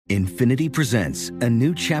Infinity presents a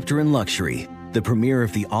new chapter in luxury, the premiere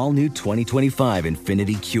of the all-new 2025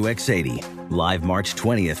 Infinity QX80, live March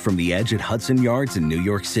 20th from the Edge at Hudson Yards in New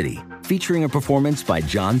York City, featuring a performance by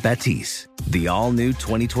John Batiste. The all-new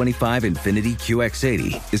 2025 Infinity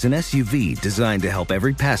QX80 is an SUV designed to help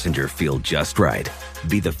every passenger feel just right.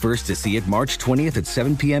 Be the first to see it March 20th at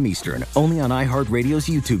 7 p.m. Eastern, only on iHeartRadio's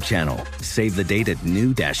YouTube channel. Save the date at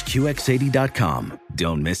new-QX80.com.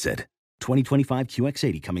 Don't miss it. 2025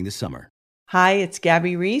 QX80 coming this summer. Hi, it's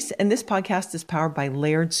Gabby Reese, and this podcast is powered by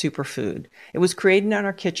Laird Superfood. It was created in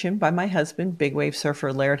our kitchen by my husband, big wave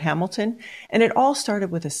surfer Laird Hamilton, and it all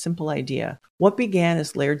started with a simple idea. What began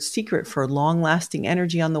as Laird's secret for long-lasting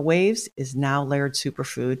energy on the waves is now Laird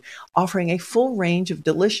Superfood, offering a full range of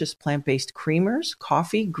delicious plant-based creamers,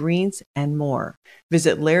 coffee, greens, and more.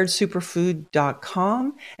 Visit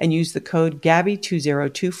lairdsuperfood.com and use the code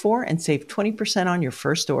GABBY2024 and save 20% on your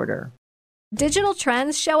first order. Digital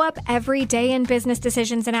trends show up every day in business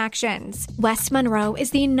decisions and actions. West Monroe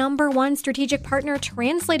is the #1 strategic partner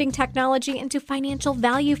translating technology into financial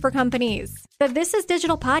value for companies. The This is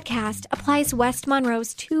Digital podcast applies West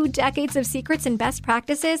Monroe's 2 decades of secrets and best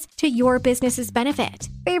practices to your business's benefit.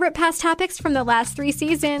 Favorite past topics from the last 3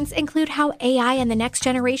 seasons include how AI and the next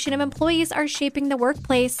generation of employees are shaping the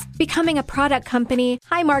workplace, becoming a product company,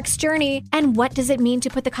 Highmark's journey, and what does it mean to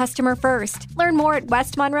put the customer first. Learn more at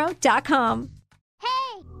westmonroe.com.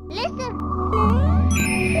 Hey, listen.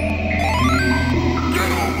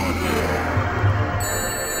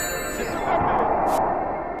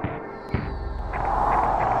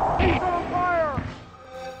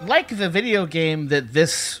 Like the video game that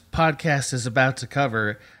this podcast is about to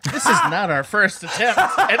cover, this is not our first attempt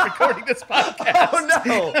at recording this podcast. Oh,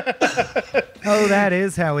 no. Oh, that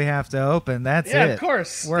is how we have to open. That's it. Yeah, of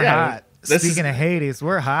course. We're hot. Speaking of Hades,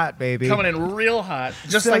 we're hot, baby. Coming in real hot.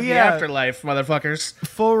 Just like the afterlife, motherfuckers.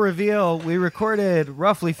 Full reveal, we recorded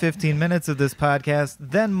roughly 15 minutes of this podcast,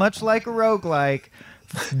 then much like a roguelike,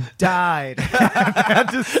 died. Had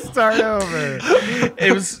to start over.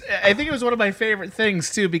 I think it was one of my favorite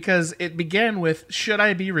things too, because it began with, should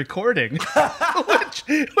I be recording?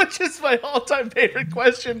 which is my all-time favorite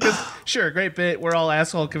question, because sure, great bit, we're all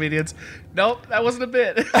asshole comedians. Nope, that wasn't a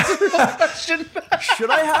bit. It's a real question. Should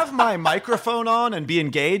I have my microphone on and be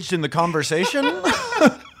engaged in the conversation?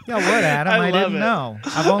 Yeah, what, Adam? I didn't know.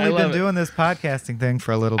 I've only been doing this podcasting thing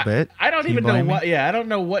for a little bit. I don't even know what. Yeah, I don't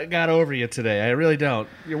know what got over you today. I really don't.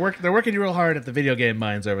 They're working real hard at the video game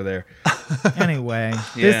minds over there. Anyway,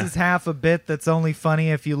 This is half a bit that's only funny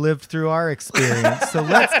if you lived through our experience. So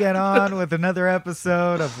let's get on with another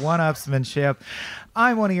episode of 1Upsmanship.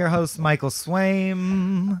 I'm one of your hosts, Michael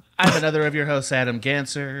Swaim. I'm another of your hosts, Adam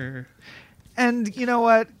Ganser. And you know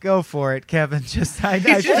what? Go for it, Kevin. I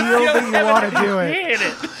feel that you want to do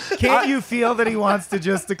it. Can't you feel that he wants to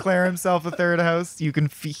just declare himself a third host? You can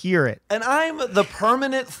hear it. And I'm the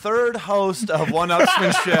permanent third host of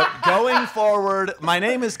 1Upsmanship going forward. My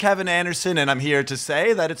name is Kevin Anderson, and I'm here to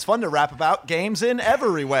say that it's fun to rap about games in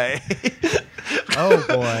every way. Oh,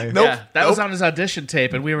 boy. Nope. Yeah, that was on his audition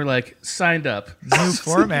tape, and we were like, signed up. New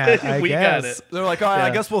format, I we guess. got it. They're like, I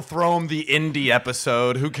guess we'll throw him the indie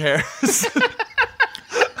episode. Who cares?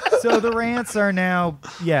 So the rants are now,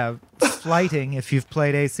 flighting, if you've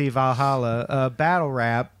played AC Valhalla, battle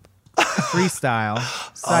rap, freestyle,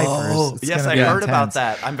 ciphers. Oh, yes, I heard about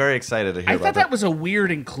that. I'm very excited to hear I about thought that was a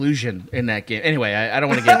weird inclusion in that game. Anyway, I don't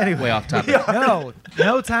want to get way off topic.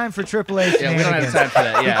 No time for AAA shenanigans. Yeah, we don't have time for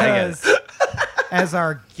that. Yeah, I get it. As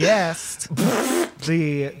our guest,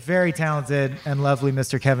 the very talented and lovely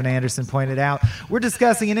Mr. Kevin Anderson pointed out, we're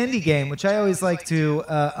discussing an indie game, which I always like to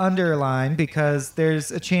underline because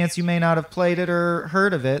there's a chance you may not have played it or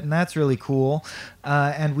heard of it, and that's really cool.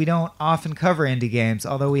 And we don't often cover indie games,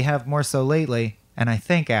 although we have more so lately. And I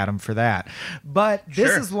thank Adam for that. But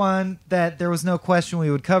this is one that there was no question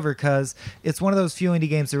we would cover because it's one of those few indie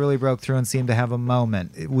games that really broke through and seemed to have a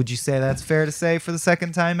moment. Would you say that's fair to say for the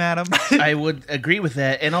second time, Adam? I would agree with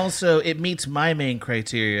that. And also, it meets my main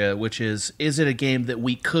criteria, which is it a game that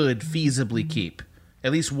we could feasibly keep?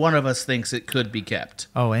 At least one of us thinks it could be kept.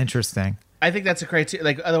 Oh, interesting. I think that's a criteria.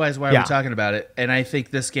 Like, otherwise, why are we talking about it? And I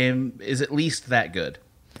think this game is at least that good.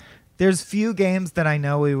 There's few games that I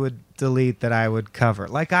know we would delete that I would cover.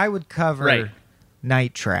 Like, I would cover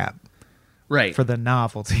Night Trap. Right. For the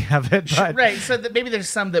novelty of it. But, right. So maybe there's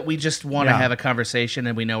some that we just want to have a conversation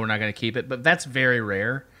and we know we're not going to keep it, but that's very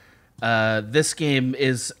rare. This game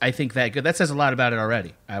is, I think, that good. That says a lot about it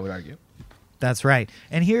already, I would argue. That's right.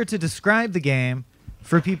 And here to describe the game,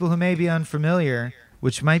 for people who may be unfamiliar,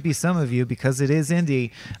 which might be some of you because it is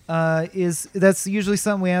indie, that's usually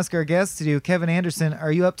something we ask our guests to do. Kevin Anderson,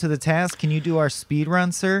 are you up to the task? Can you do our speed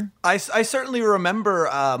run, sir? I certainly remember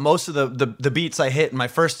most of the beats I hit in my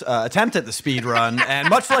first attempt at the speed run, and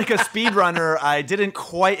much like a speed runner, I didn't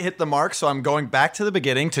quite hit the mark, so I'm going back to the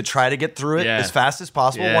beginning to try to get through it as fast as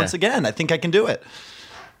possible once again. I think I can do it.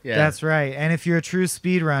 Yeah. That's right. And if you're a true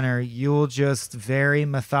speedrunner, you'll just very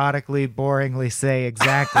methodically, boringly say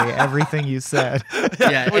exactly everything you said.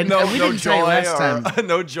 Yeah, With and no we didn't joy last time.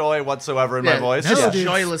 no joy whatsoever in my voice. Just dude,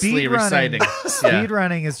 joylessly speedrunning- reciting.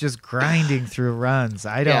 Speedrunning is just grinding through runs.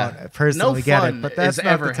 I don't personally No get fun it, but that's is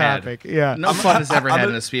not ever the topic. had. Yeah. No fun is ever I'm had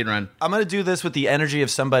gonna- in a speed run. I'm going to do this with the energy of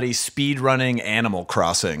somebody speedrunning Animal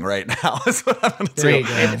Crossing right now. That's what I'm going to do. There you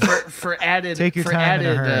go. And for added Take your time in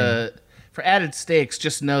a hurry. For added stakes,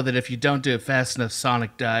 just know that if you don't do it fast enough,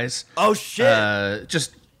 Sonic dies. Oh, shit.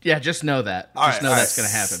 Just know that. All Just right, know all that's right. going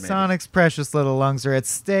to happen. Maybe. Sonic's precious little lungs are at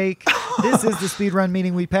stake. This is the speedrun,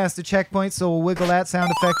 meaning we passed a checkpoint, so we'll wiggle that sound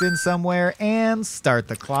effect in somewhere and start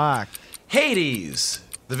the clock. Hades,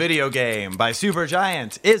 the video game by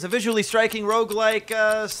Supergiant, is a visually striking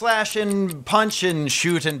roguelike slash and punch and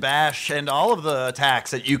shoot and bash and all of the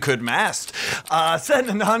attacks that you could master. Set in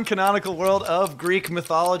a non-canonical world of Greek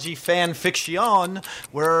mythology fan fiction,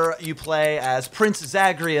 where you play as Prince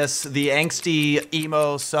Zagreus, the angsty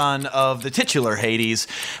emo son of the titular Hades,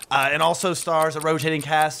 and also stars a rotating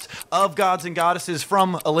cast of gods and goddesses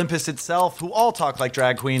from Olympus itself, who all talk like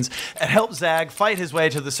drag queens, and help Zag fight his way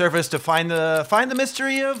to the surface to find the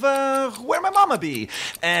mystery of where my mama be,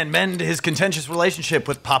 and mend his contentious relationship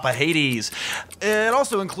with Papa Hades. It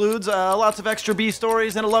also includes lots of extra B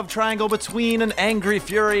stories and a love triangle between an angry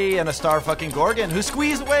Fury and a star-fucking Gorgon who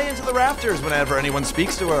squeeze away into the rafters whenever anyone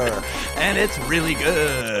speaks to her. And it's really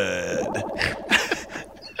good.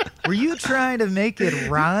 Were you trying to make it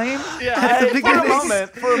rhyme? Yeah, For a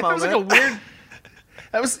moment. That was like a weird.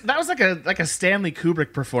 That was like a Stanley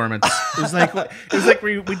Kubrick performance. It was like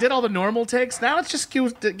we did all the normal takes. Now let's just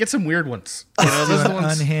get some weird ones. You know, those are the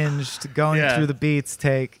ones. Unhinged, going Yeah. through the beats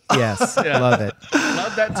take. Yes, love it.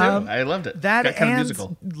 Love that too. I loved it. That Got kind of and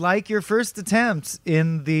musical. like your first attempt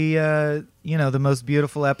in the the most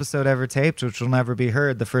beautiful episode ever taped, which will never be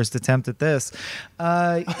heard. The first attempt at this,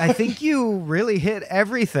 I think you really hit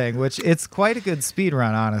everything. Which it's quite a good speed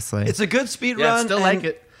run, honestly. It's a good speed Yeah, run. still like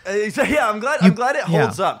it. Yeah, I'm glad it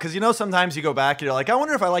holds up, because sometimes you go back and you're like, I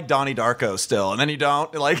wonder if I like Donnie Darko still, and then you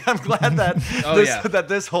don't. Like, I'm glad that that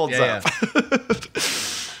this holds up.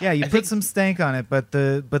 Yeah, you put some stank on it, but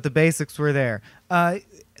the basics were there.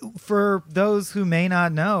 For those who may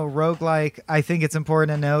not know, roguelike, I think it's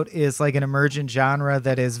important to note, is like an emergent genre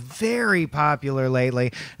that is very popular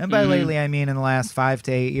lately. And by lately, I mean in the last 5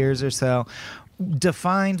 to 8 years or so.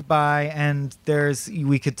 Defined by, and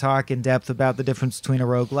we could talk in depth about the difference between a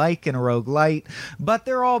roguelike and a roguelite, but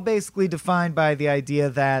they're all basically defined by the idea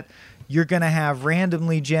that you're going to have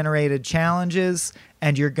randomly generated challenges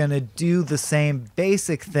and you're going to do the same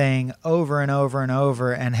basic thing over and over and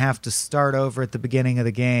over and have to start over at the beginning of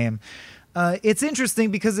the game. It's interesting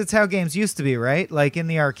because it's how games used to be, right? Like in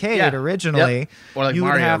the arcade originally, or like you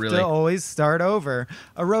Mario, would have really. to always start over.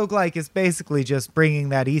 A roguelike is basically just bringing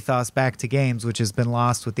that ethos back to games, which has been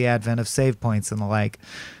lost with the advent of save points and the like.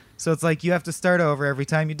 So it's like you have to start over every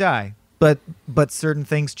time you die, but certain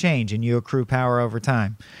things change and you accrue power over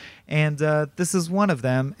time. And this is one of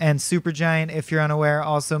them. And Supergiant, if you're unaware,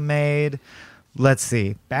 also made, let's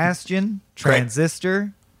see, Bastion,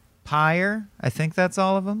 Transistor, Pyre. I think that's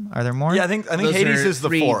all of them. Are there more? Yeah, I think Those Hades are is the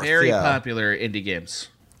 3 fourth. very yeah. popular indie games.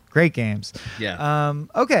 Great games. Yeah.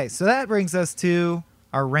 Okay, so that brings us to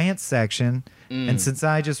our rant section. And since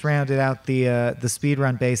I just rounded out the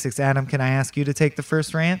speedrun basics, Adam, can I ask you to take the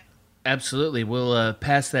first rant? Absolutely. We'll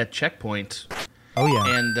pass that checkpoint. Oh,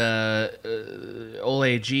 yeah. And Ole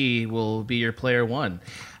AG will be your player 1.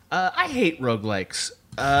 I hate roguelikes.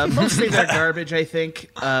 Mostly they're garbage, I think.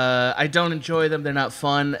 I don't enjoy them. They're not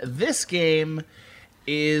fun. This game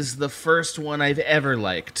is the first one I've ever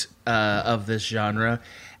liked of this genre.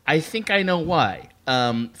 I think I know why.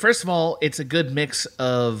 First of all, it's a good mix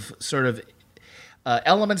of sort of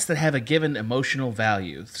elements that have a given emotional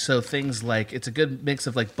value. So things like, it's a good mix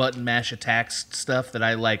of like button mash attacks stuff that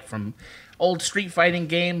I like from old street fighting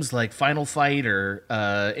games like Final Fight or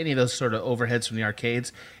any of those sort of overheads from the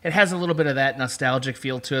arcades. It has a little bit of that nostalgic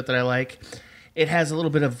feel to it that I like. It has a little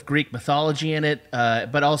bit of Greek mythology in it,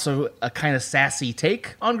 but also a kind of sassy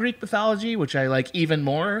take on Greek mythology, which I like even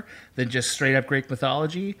more than just straight up Greek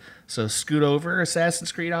mythology. So scoot over,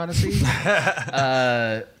 Assassin's Creed Odyssey.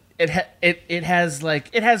 It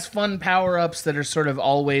has fun power ups that are sort of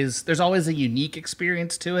always, there's always a unique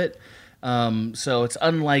experience to it. So it's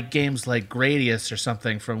unlike games like Gradius or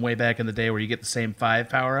something from way back in the day where you get the same 5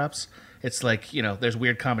 power-ups. It's like, there's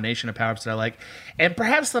weird combination of power-ups that I like. And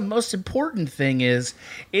perhaps the most important thing is,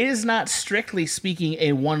 it is not strictly speaking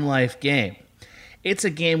a one-life game. It's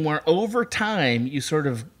a game where over time you sort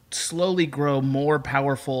of slowly grow more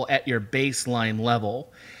powerful at your baseline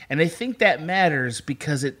level. And I think that matters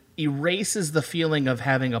because it erases the feeling of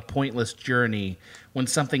having a pointless journey when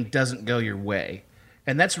something doesn't go your way.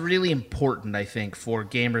 And that's really important, I think, for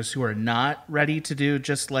gamers who are not ready to do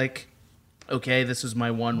just like, okay, this is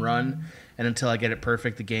my one run, and until I get it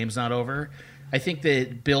perfect, the game's not over. I think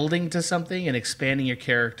that building to something and expanding your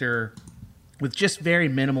character with just very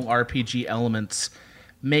minimal RPG elements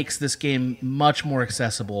makes this game much more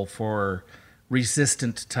accessible for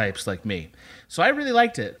resistant types like me. So I really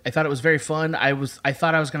liked it. I thought it was very fun. I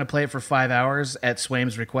thought I was going to play it for 5 hours at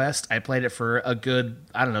Swaim's request. I played it for a good,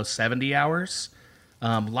 70 hours.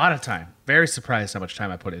 A lot of time. Very surprised how much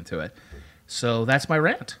time I put into it. So that's my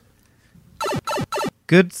rant.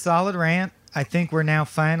 Good, solid rant. I think we're now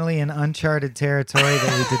finally in uncharted territory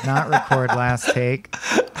that we did not record last take.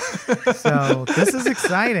 So this is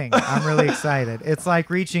exciting. I'm really excited. It's like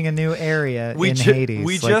reaching a new area in Hades.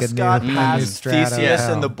 We like just got past Theseus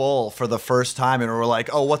and the bull for the first time, and we're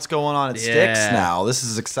like, oh, what's going on at Styx now? This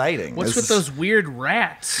is exciting. What's with those weird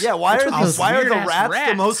rats? Yeah, why are the rats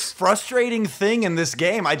the most frustrating thing in this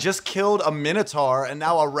game? I just killed a minotaur, and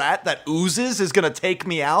now a rat that oozes is going to take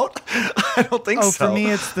me out? I don't think so. Oh, for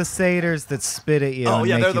me, it's the satyrs that spit at you and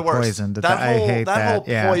they're make the you worst. poisoned. That whole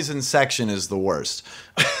Yeah. poison section is the worst.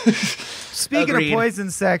 Speaking of poison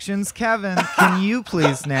sections, Kevin, can you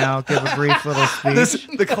please now give a brief little speech?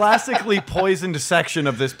 The classically poisoned section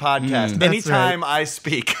of this podcast. Anytime I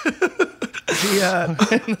speak.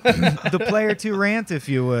 The player 2 rant, if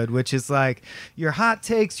you would, which is like your hot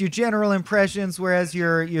takes, your general impressions, whereas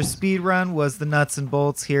your speed run was the nuts and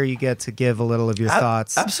bolts. Here you get to give a little of your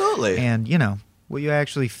thoughts. Absolutely. And, what you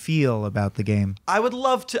actually feel about the game. I would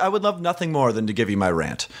love nothing more than to give you my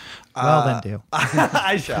rant. Well, then do.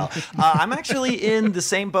 I shall. I'm actually in the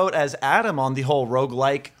same boat as Adam on the whole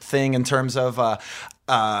roguelike thing in terms of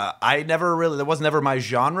that was never my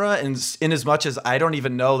genre, in as much as I don't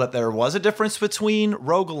even know that there was a difference between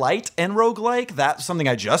roguelite and roguelike. That's something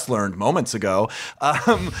I just learned moments ago.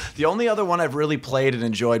 The only other one I've really played and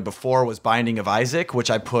enjoyed before was Binding of Isaac, which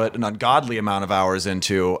I put an ungodly amount of hours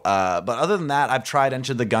into. But other than that, I've tried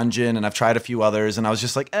Enter the Gungeon, and I've tried a few others, and I was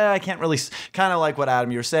just like, I can't really, kind of like what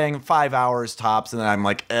Adam, you were saying, 5 hours tops, and then I'm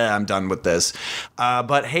like, I'm done with this.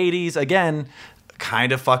 But Hades, again,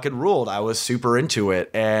 kind of fucking ruled. I was super into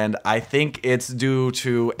it, and I think it's due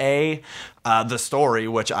to the story,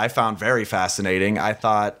 which I found very fascinating. I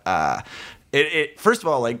thought it first of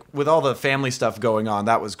all, like with all the family stuff going on,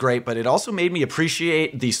 that was great, but it also made me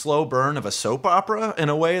appreciate the slow burn of a soap opera in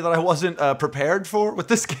a way that I wasn't prepared for with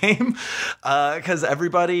this game, because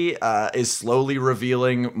everybody is slowly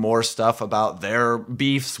revealing more stuff about their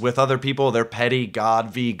beefs with other people, their petty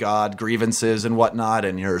god v god grievances and whatnot,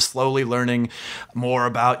 and you're slowly learning more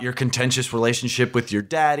about your contentious relationship with your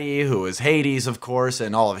daddy, who is Hades, of course,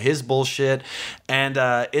 and all of his bullshit. And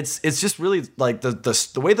it's just really like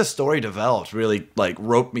the way the story developed really like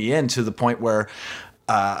roped me in to the point where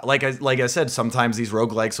like I said, sometimes these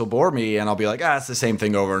roguelikes will bore me and I'll be like, it's the same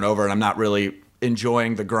thing over and over, and I'm not really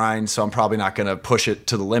enjoying the grind, so I'm probably not going to push it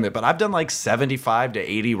to the limit. But I've done like 75 to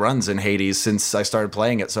 80 runs in Hades since I started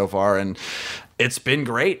playing it so far, and it's been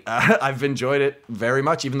great. I've enjoyed it very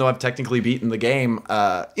much, even though I've technically beaten the game,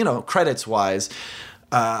 credits wise.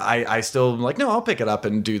 I still am like, no, I'll pick it up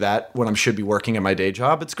and do that when I should be working at my day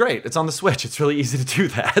job. It's great. It's on the Switch. It's really easy to do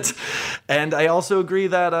that. And I also agree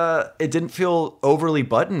that it didn't feel overly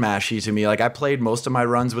button mashy to me. Like I played most of my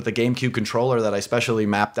runs with a GameCube controller that I specially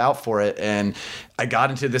mapped out for it, and I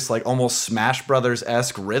got into this like almost Smash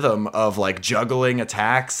Brothers-esque rhythm of like juggling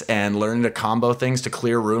attacks and learning to combo things to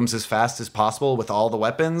clear rooms as fast as possible with all the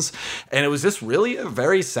weapons. And it was just really a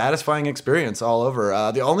very satisfying experience all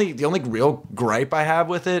over. The only real gripe I have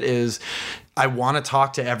with it is I want to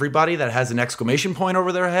talk to everybody that has an exclamation point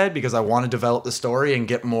over their head, because I want to develop the story and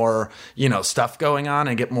get more, stuff going on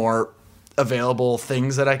and get more available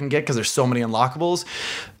things that I can get, because there's so many unlockables.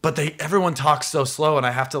 But everyone talks so slow, and I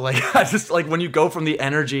have to I just when you go from the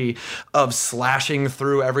energy of slashing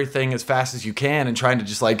through everything as fast as you can and trying to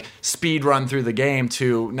just speed run through the game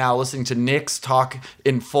to now listening to Nyx talk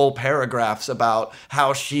in full paragraphs about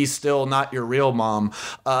how she's still not your real mom.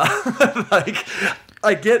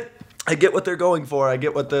 I get what they're going for. I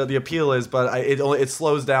get what the appeal is, but it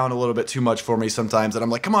slows down a little bit too much for me sometimes. And I'm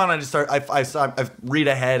like, come on! I read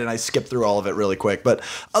ahead and I skip through all of it really quick. But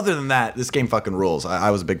other than that, this game fucking rules. I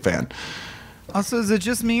was a big fan. Also, is it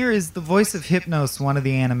just me, or is the voice of Hypnos one of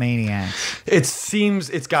the Animaniacs? It seems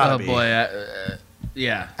it's gotta be. Oh boy,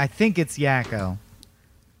 yeah. I think it's Yakko.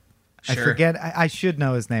 Sure. I forget. I should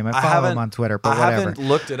know his name. I follow him on Twitter, but I whatever. haven't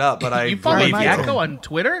looked it up, but You follow Right. Yakko on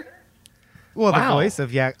Twitter? Well, Wow. the voice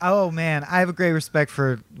of Yak. Oh man, I have a great respect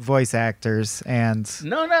for voice actors, and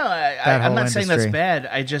No, I'm whole not saying that's industry. bad.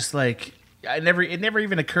 I just it never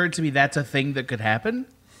even occurred to me that's a thing that could happen.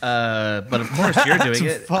 But of course you're doing to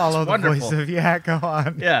it. follow It's the wonderful. voice of Yakko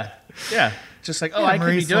on. Yeah. Just like, Yeah, I could be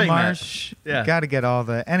Maurice doing LaMarche, that. Yeah. Got to get all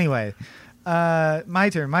the. Anyway, my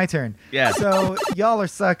turn. Yeah. So, y'all are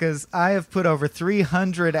suckers. I have put over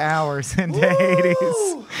 300 hours into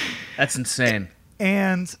Hades. That's insane.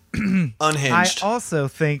 And I Unhinged. also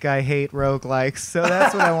think I hate roguelikes, so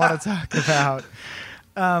that's what I want to talk about.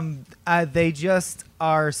 They just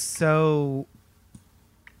are so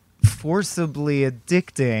forcibly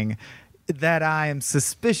addicting that I am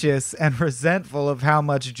suspicious and resentful of how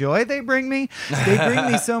much joy they bring me. They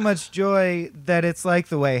bring me so much joy that it's like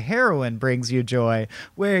the way heroin brings you joy,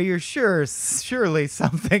 where you're surely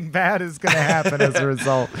something bad is going to happen as a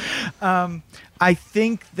result. I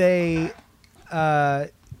think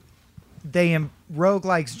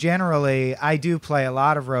roguelikes generally, I do play a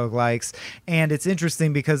lot of roguelikes, and it's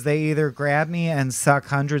interesting because they either grab me and suck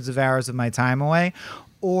hundreds of hours of my time away,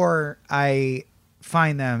 or I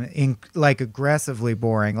find them aggressively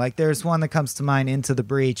boring. Like there's one that comes to mind, Into the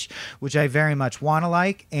Breach, which I very much want to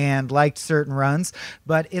like and liked certain runs,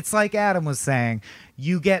 but it's like Adam was saying,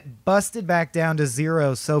 you get busted back down to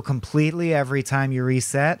zero so completely every time you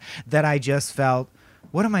reset that I just felt,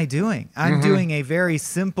 what am I doing? I'm doing a very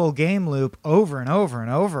simple game loop over and over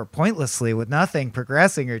and over pointlessly with nothing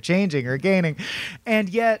progressing or changing or gaining. And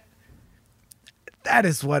yet that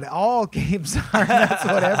is what all games are. That's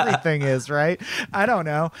what everything is, right? I don't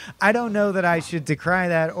know. I don't know that I should decry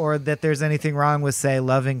that or that there's anything wrong with, say,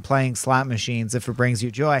 loving playing slot machines if it brings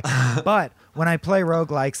you joy. But when I play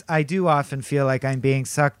roguelikes, I do often feel like I'm being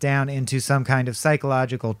sucked down into some kind of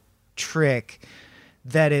psychological trick.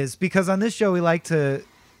 That is because on this show we like to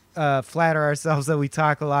flatter ourselves that we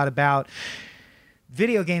talk a lot about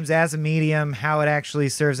video games as a medium, how it actually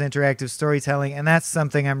serves interactive storytelling, and that's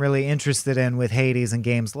something I'm really interested in with Hades and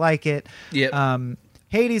games like it. Yep.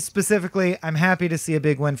 Hades specifically, I'm happy to see a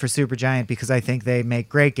big win for Supergiant because I think they make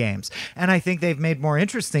great games. And I think they've made more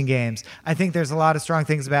interesting games. I think there's a lot of strong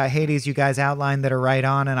things about Hades you guys outlined that are right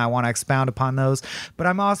on, and I want to expound upon those. But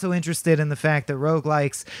I'm also interested in the fact that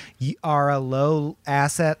roguelikes are a low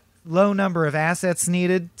number of assets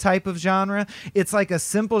needed type of genre. It's like a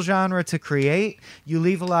simple genre to create. You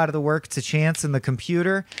leave a lot of the work to chance in the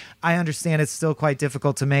computer. I understand it's still quite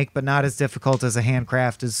difficult to make, but not as difficult as a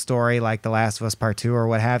handcrafted story like The Last of Us Part 2 or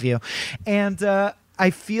what have you. And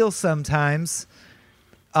I feel sometimes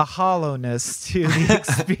a hollowness to the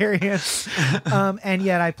experience. And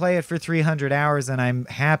yet I play it for 300 hours and I'm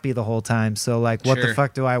happy the whole time. So what the Sure.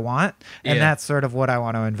 fuck do I want? And that's sort of what I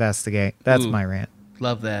want to investigate. That's my rant.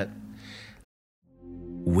 Love that.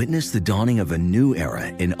 Witness the dawning of a new era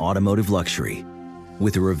in automotive luxury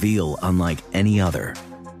with a reveal unlike any other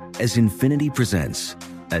as Infiniti presents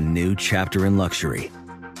a new chapter in luxury,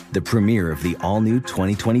 the premiere of the all-new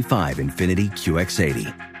 2025 Infiniti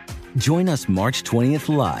QX80. Join us March 20th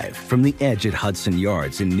live from the Edge at Hudson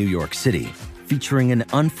Yards in New York City, featuring an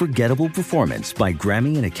unforgettable performance by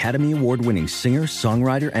Grammy and Academy Award-winning singer,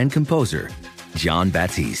 songwriter, and composer, John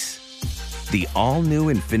Batiste. The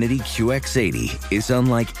all-new Infiniti QX80 is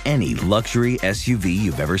unlike any luxury SUV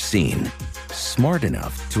you've ever seen. Smart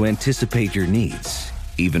enough to anticipate your needs,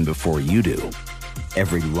 even before you do.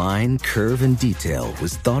 Every line, curve, and detail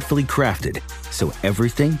was thoughtfully crafted, so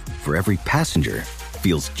everything for every passenger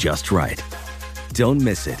feels just right. Don't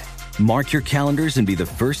miss it. Mark your calendars and be the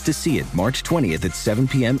first to see it March 20th at 7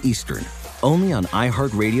 p.m. Eastern, only on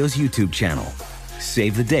iHeartRadio's YouTube channel.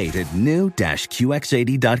 Save the date at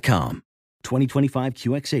new-QX80.com. 2025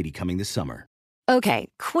 QX80 coming this summer. Okay,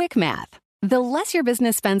 quick math. The less your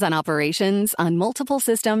business spends on operations, on multiple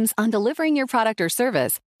systems, on delivering your product or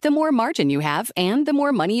service, the more margin you have and the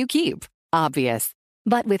more money you keep. Obvious.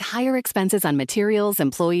 But with higher expenses on materials,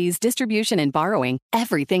 employees, distribution, and borrowing,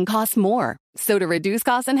 everything costs more. So to reduce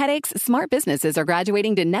costs and headaches, smart businesses are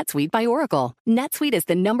graduating to NetSuite by Oracle. NetSuite is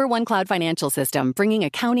the #1 cloud financial system, bringing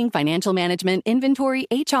accounting, financial management, inventory,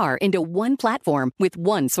 HR into one platform with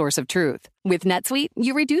one source of truth. With NetSuite,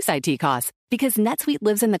 you reduce IT costs because NetSuite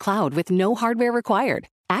lives in the cloud with no hardware required,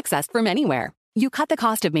 accessed from anywhere. You cut the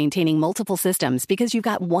cost of maintaining multiple systems because you've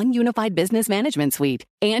got one unified business management suite.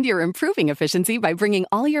 And you're improving efficiency by bringing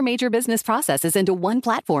all your major business processes into one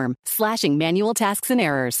platform, slashing manual tasks and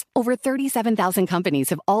errors. Over 37,000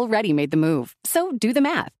 companies have already made the move. So do the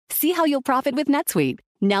math. See how you'll profit with NetSuite.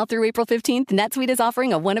 Now through April 15th, NetSuite is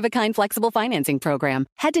offering a one-of-a-kind flexible financing program.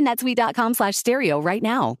 Head to netsuite.com/stereo right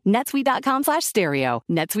now. netsuite.com/stereo.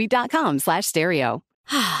 netsuite.com/stereo.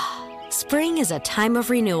 Spring is a time of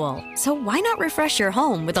renewal, so why not refresh your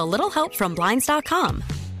home with a little help from Blinds.com?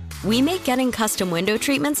 We make getting custom window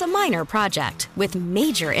treatments a minor project with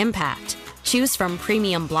major impact. Choose from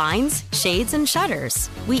premium blinds, shades, and shutters.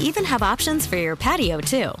 We even have options for your patio,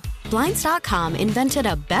 too. Blinds.com invented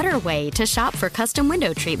a better way to shop for custom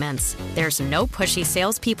window treatments. There's no pushy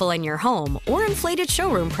salespeople in your home or inflated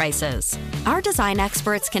showroom prices. Our design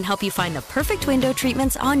experts can help you find the perfect window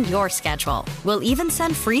treatments on your schedule. We'll even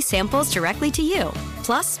send free samples directly to you.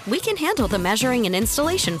 Plus, we can handle the measuring and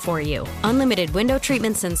installation for you. Unlimited window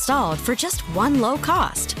treatments installed for just one low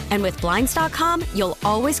cost. And with Blinds.com, you'll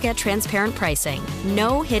always get transparent pricing.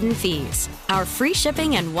 No hidden fees. Our free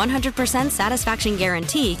shipping and 100% satisfaction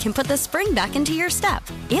guarantee can put the spring back into your step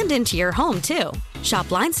and into your home, too. Shop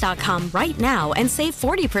Blinds.com right now and save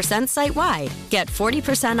 40% site-wide. Get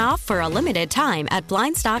 40% off for a limited time at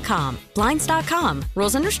Blinds.com. Blinds.com.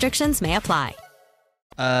 Rules and restrictions may apply.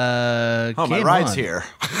 My ride's here.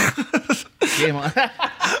 Game on.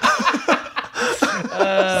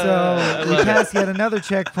 So we passed yet another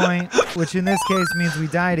checkpoint, which in this case means we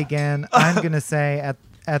died again. I'm going to say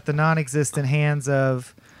at the non-existent hands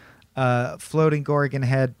of floating Gorgon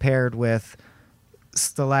head paired with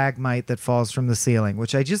stalagmite that falls from the ceiling,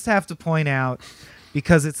 which I just have to point out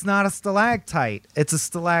because it's not a stalactite. It's a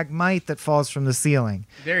stalagmite that falls from the ceiling.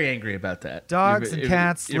 Very angry about that. Dogs and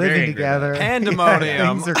cats living together. Pandemonium. Yeah,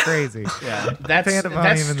 things are crazy. Yeah, that's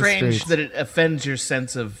strange that it offends your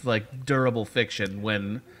sense of like durable fiction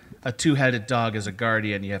when a two-headed dog is a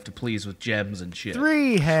guardian you have to please with gems and shit.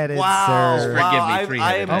 Three-headed, Wow. sir. Forgive me,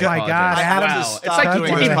 three-headed. Oh my God, Adam! Wow. It's like you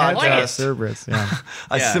doing came this quiet. Cerberus, yeah.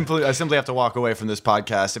 I simply have to walk away from this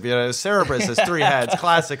podcast. If you know, Cerberus has three heads,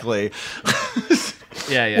 classically.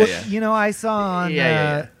 Yeah. You know, I saw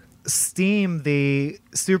on Steam, the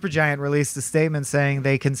Supergiant released a statement saying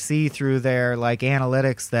they can see through their like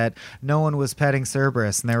analytics that no one was petting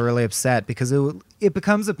Cerberus, and they were really upset because it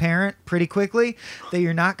becomes apparent pretty quickly that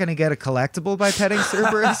you're not going to get a collectible by petting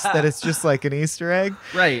Cerberus, that it's just like an Easter egg.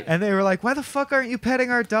 Right. And they were like, why the fuck aren't you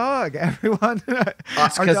petting our dog, everyone?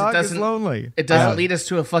 Our dog is lonely. It doesn't lead us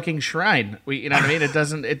to a fucking shrine. You know what I mean? It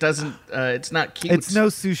doesn't, it's not cute. It's no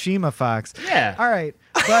Tsushima Fox. Yeah. All right.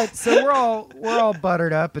 But so we're all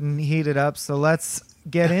buttered up and heated up, so let's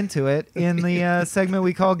get into it in the segment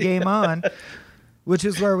we call Game On, which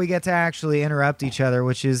is where we get to actually interrupt each other,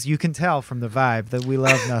 which is, you can tell from the vibe that we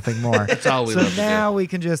love nothing more. That's all we love to do. So now we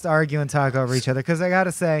can just argue and talk over each other, because I got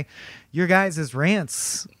to say, your guys'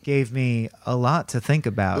 rants gave me a lot to think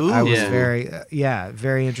about. Ooh. I was Yeah.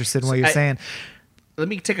 very interested in what you're saying. Let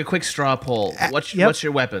me take a quick straw poll. What's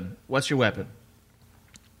your weapon? What's your weapon?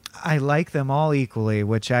 I like them all equally,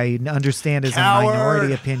 which I understand is Coward. a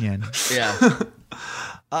minority opinion. Yeah.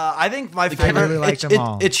 I think my I favorite. really like them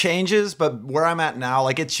all. It changes, but where I'm at now,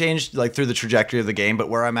 like it changed like through the trajectory of the game. But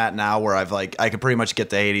where I'm at now, where I can pretty much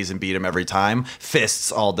get the Hades and beat him every time.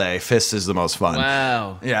 Fists all day. Fists is the most fun.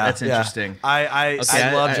 Wow. Yeah, That's interesting. I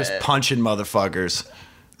love just punching motherfuckers.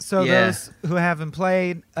 So those who haven't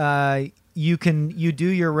played, you do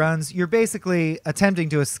your runs. You're basically attempting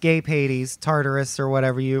to escape Hades, Tartarus, or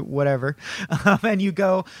whatever, and you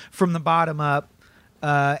go from the bottom up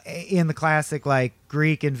in the classic like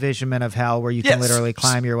Greek envisionment of hell, where you can literally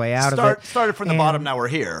climb your way out of it. Started from the bottom. Now we're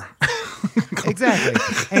here. Exactly.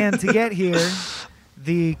 And to get here,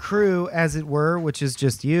 the crew, as it were, which is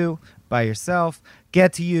just you by yourself,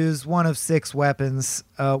 get to use one of 6 weapons.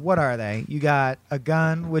 What are they? You got a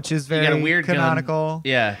gun, which is very you got a weird canonical.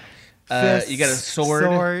 Gun. Yeah. You get a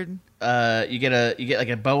sword. You get like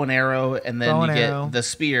a bow and arrow, and then get the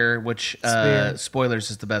spear, which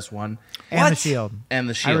spoilers is the best one. And the shield. And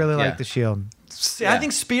the shield. I really like the shield. See, I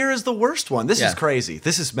think spear is the worst one. This is crazy.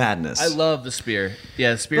 This is madness. I love the spear.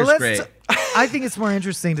 Yeah, the spear's great. I think it's more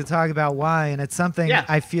interesting to talk about why, and it's something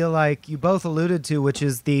I feel like you both alluded to, which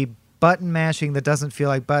is the button mashing that doesn't feel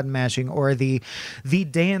like button mashing, or the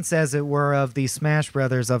dance, as it were, of the Smash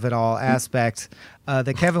Brothers of it all aspect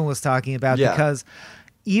that Kevin was talking about. Because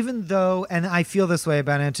even though, and I feel this way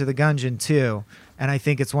about Enter the Gungeon too, and I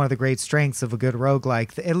think it's one of the great strengths of a good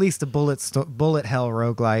roguelike, at least a bullet hell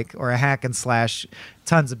roguelike, or a hack and slash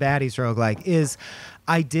tons of baddies roguelike, is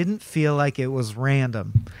I didn't feel like it was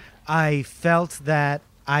random. I felt that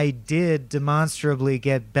I did demonstrably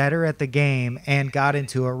get better at the game and got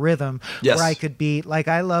into a rhythm where I could beat, like,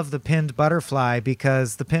 I love the pinned butterfly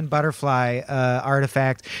because the pinned butterfly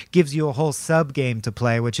artifact gives you a whole sub game to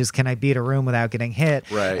play, which is, can I beat a room without getting hit?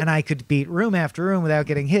 Right. And I could beat room after room without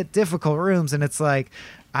getting hit, difficult rooms. And it's like,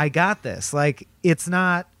 I got this. Like, it's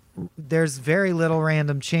not, there's very little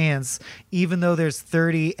random chance, even though there's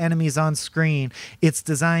 30 enemies on screen. It's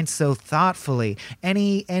designed so thoughtfully.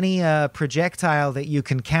 Any projectile that you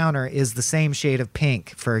can counter is the same shade of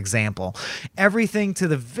pink, for example. Everything to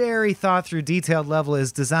the very thought through, detailed level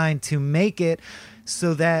is designed to make it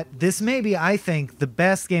so that this may be, I think, the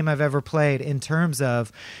best game I've ever played in terms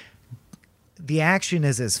of the action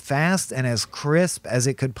is as fast and as crisp as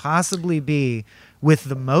it could possibly be, with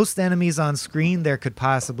the most enemies on screen there could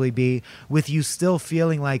possibly be, with you still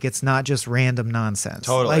feeling like it's not just random nonsense.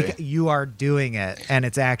 Totally. Like, you are doing it, and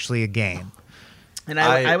it's actually a game. And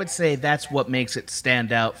I would say that's what makes it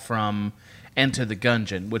stand out from Enter the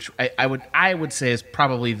Gungeon, which I would say is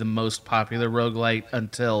probably the most popular roguelite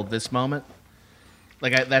until this moment.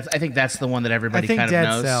 Like, I think that's the one that everybody kind of knows.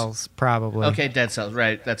 I think Dead Cells, probably. Okay, Dead Cells,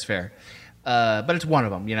 right, that's fair. But it's one of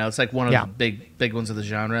them, it's like one of the big ones of the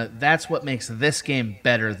genre. That's what makes this game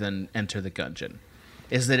better than Enter the Gungeon,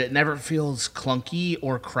 is that it never feels clunky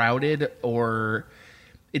or crowded, or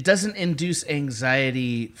it doesn't induce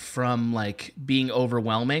anxiety from like being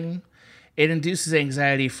overwhelming. It induces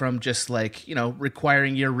anxiety from just like,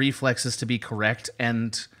 requiring your reflexes to be correct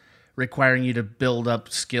and requiring you to build up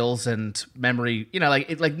skills and memory,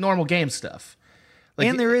 like normal game stuff. Like,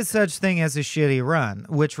 and there is such thing as a shitty run,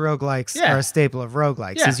 which roguelikes are a staple of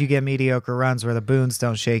roguelikes, is you get mediocre runs where the boons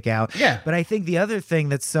don't shake out. Yeah. But I think the other thing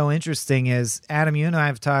that's so interesting is, Adam, you and I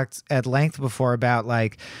have talked at length before about,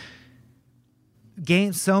 like,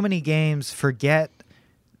 so many games forget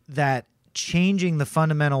that changing the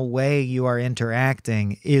fundamental way you are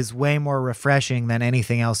interacting is way more refreshing than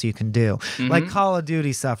anything else you can do. Mm-hmm. Like Call of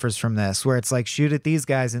Duty suffers from this, where it's like, shoot at these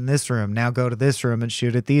guys in this room, now go to this room and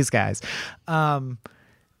shoot at these guys.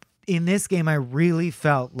 In this game, I really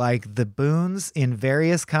felt like the boons in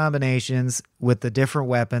various combinations with the different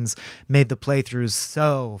weapons made the playthroughs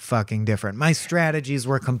so fucking different. My strategies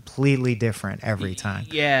were completely different every time.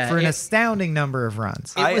 Yeah. For an astounding number of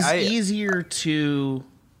runs. It was easier to...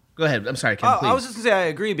 Go ahead. I'm sorry, Ken, please. I was just going to say I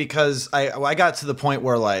agree, because I got to the point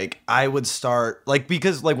where, like, I would start... Like,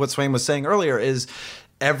 because, like, what Swain was saying earlier is...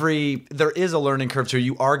 there is a learning curve to it.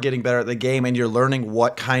 You are getting better at the game, and you're learning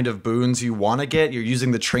what kind of boons you want to get. You're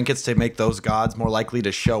using the trinkets to make those gods more likely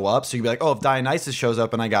to show up. So you'd be like, oh, if Dionysus shows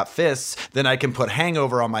up and I got fists, then I can put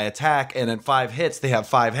hangover on my attack, and in 5 hits, they have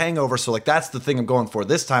 5 hangover. So, like, that's the thing I'm going for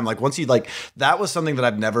this time. Like, once you, like, that was something that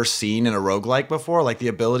I've never seen in a roguelike before. Like, the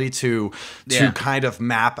ability to kind of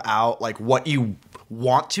map out, like, what you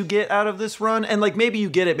want to get out of this run, and like maybe you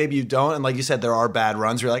get it, maybe you don't, and like you said, there are bad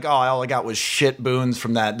runs. You're like, oh, all I got was shit boons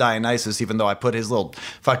from that Dionysus, even though I put his little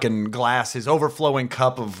fucking glass, his overflowing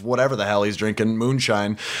cup of whatever the hell he's drinking,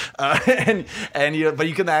 moonshine, but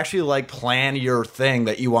you can actually like plan your thing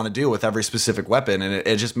that you want to do with every specific weapon, and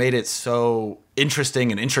it just made it so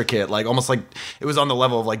interesting and intricate, like almost like it was on the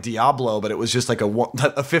level of like Diablo, but it was just like a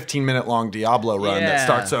 15-minute long Diablo run that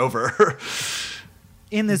starts over.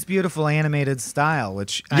 In this beautiful animated style,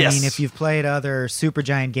 which, I mean, if you've played other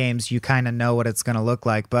Supergiant games, you kind of know what it's going to look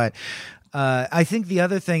like. But I think the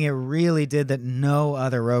other thing it really did that no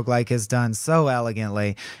other roguelike has done so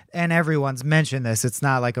elegantly, and everyone's mentioned this, it's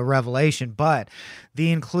not like a revelation, but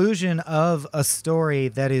the inclusion of a story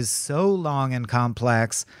that is so long and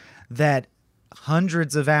complex that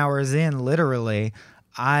hundreds of hours in, literally,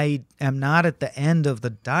 I am not at the end of the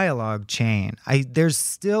dialogue chain. There's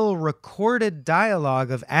still recorded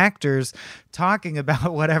dialogue of actors talking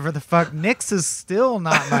about whatever the fuck. Nyx is still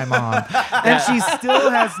not my mom. And she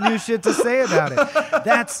still has new shit to say about it.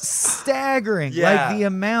 That's staggering. Yeah. Like the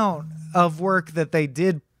amount of work that they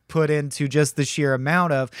did put into just the sheer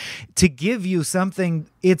amount of, to give you something.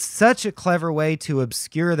 It's such a clever way to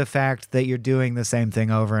obscure the fact that you're doing the same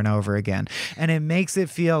thing over and over again. And it makes it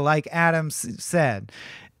feel like Adam said,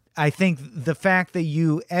 I think the fact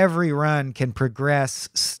that every run can progress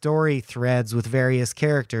story threads with various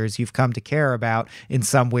characters you've come to care about in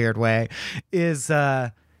some weird way is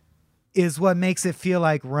what makes it feel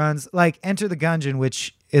like runs like Enter the Gungeon,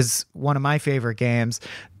 which is one of my favorite games,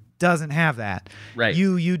 doesn't have that. Right.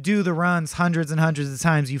 You do the runs hundreds and hundreds of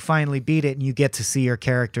times, you finally beat it, and you get to see your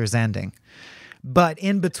character's ending. But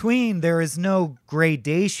in between, there is no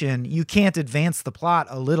gradation. You can't advance the plot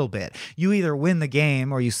a little bit. You either win the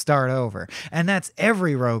game or you start over. And that's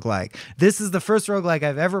every roguelike. This is the first roguelike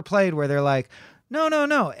I've ever played where they're like,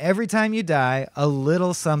 No. Every time you die, a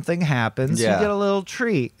little something happens. Yeah. You get a little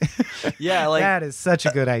treat. Yeah, like that is such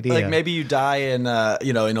a good idea. Like maybe you die in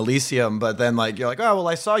in Elysium, but then like you're like, oh well,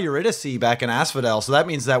 I saw Eurydice back in Asphodel, so that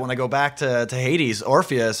means that when I go back to Hades,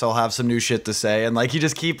 Orpheus, I'll have some new shit to say, and like you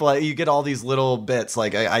just keep like you get all these little bits.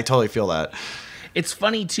 Like I totally feel that. It's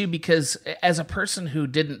funny too because as a person who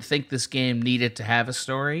didn't think this game needed to have a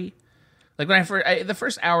story, like when the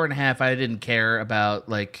first hour and a half, I didn't care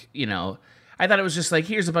about I thought it was just like,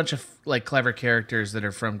 here's a bunch of like clever characters that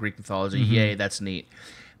are from Greek mythology. Yay, that's neat.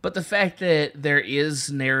 But the fact that there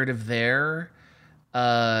is narrative there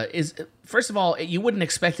is, first of all, you wouldn't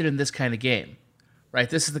expect it in this kind of game, right?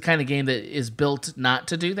 This is the kind of game that is built not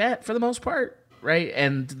to do that for the most part, right?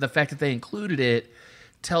 And the fact that they included it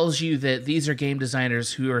tells you that these are game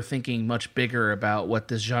designers who are thinking much bigger about what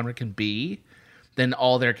this genre can be than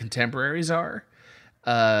all their contemporaries are.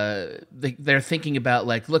 They're thinking about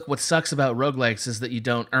like, look, what sucks about roguelikes is that you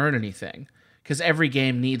don't earn anything, because every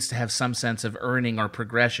game needs to have some sense of earning or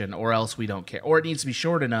progression, or else we don't care, or it needs to be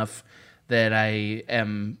short enough that I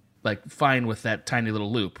am like fine with that tiny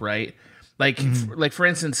little loop, right? Like, like for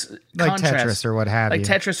instance, like Tetris or what have you, like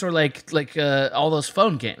Tetris or like all those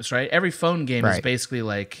phone games, right? Every phone game is basically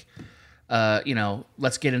like,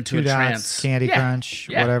 let's get into a trance, Candy Crunch,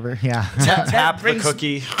 whatever, tap the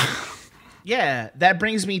cookie. Yeah, that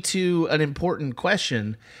brings me to an important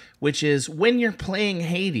question, which is when you're playing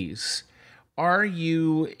Hades, are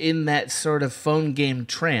you in that sort of phone game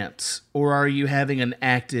trance, or are you having an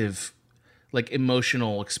active, like,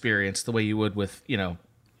 emotional experience the way you would with,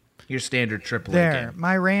 your standard AAA game?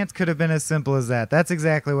 My rant could have been as simple as that. That's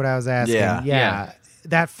exactly what I was asking. Yeah.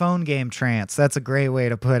 That phone game trance. That's a great way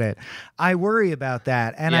to put it. I worry about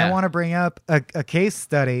that, and I want to bring up a case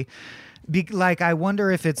study. I wonder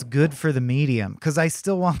if it's good for the medium, because I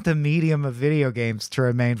still want the medium of video games to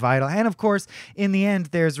remain vital. And of course, in the end,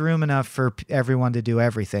 there's room enough for everyone to do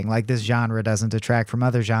everything. Like, this genre doesn't detract from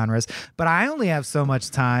other genres, but I only have so much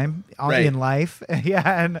time in life.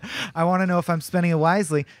 And I want to know if I'm spending it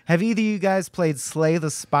wisely. Have either of you guys played Slay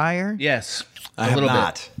the Spire? Yes. I have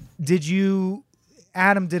not. Did you,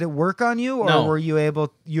 Adam, did it work on you, or no. were you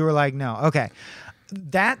were like, no? Okay.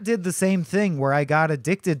 That did the same thing where I got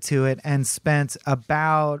addicted to it and spent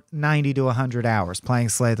about 90 to 100 hours playing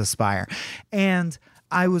Slay the Spire. And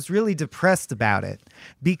I was really depressed about it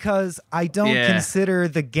because I don't consider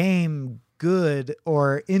the game good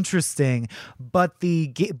or interesting, but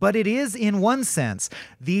it is, in one sense,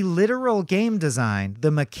 the literal game design, the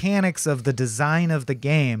mechanics of the design of the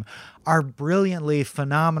game are brilliantly,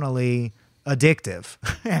 phenomenally addictive.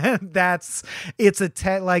 And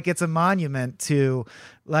it's a monument to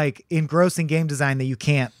like engrossing game design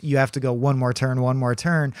that you have to go one more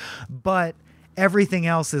turn, but everything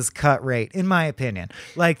else is cut rate, in my opinion.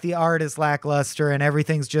 Like, the art is lackluster and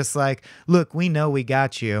everything's just like, look, we know we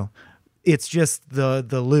got you. It's just the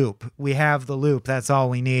loop. We have the loop. That's all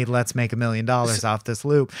we need. Let's make $1 million off this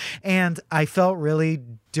loop. And I felt really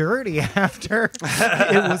dirty after it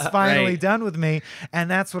was finally done with me. And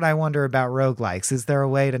that's what I wonder about roguelikes. Is there a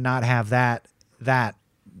way to not have that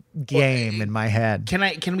game in my head?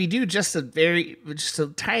 Can we do just a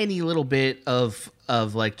tiny little bit of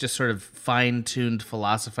like just sort of fine-tuned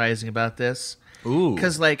philosophizing about this? Ooh.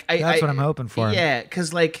 Because like that's what I'm hoping for. Yeah,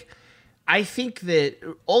 because like I think that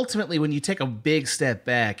ultimately when you take a big step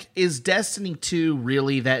back, is Destiny 2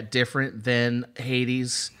 really that different than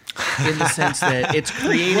Hades? In the sense that it's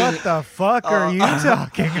creating... What the fuck are you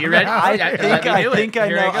talking about? You ready? I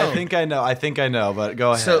think I know, but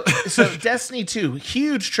go ahead. So Destiny 2,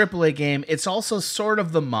 huge AAA game. It's also sort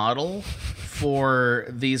of the model for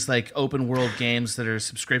these like open world games that are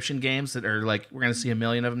subscription games that are like, we're going to see 1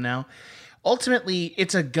 million of them now. Ultimately,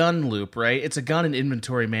 it's a gun loop, right? It's a gun and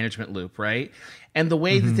inventory management loop, right? And the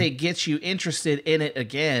way that they get you interested in it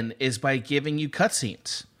again is by giving you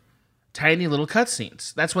cutscenes. Tiny little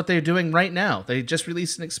cutscenes. That's what they're doing right now. They just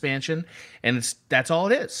released an expansion, and that's all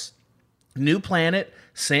it is. New planet,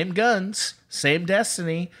 same guns, same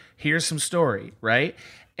Destiny. Here's some story, right?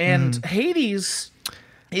 And Hades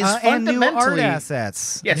is fundamentally... And new art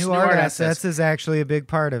assets. Yes, new art assets is actually a big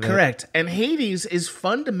part of it. Correct. And Hades is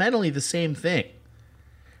fundamentally the same thing.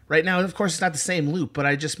 Right now, of course, it's not the same loop, but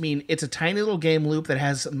I just mean it's a tiny little game loop that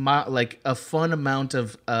has like a fun amount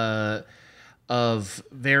of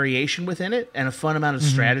variation within it, and a fun amount of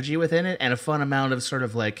strategy within it, and a fun amount of sort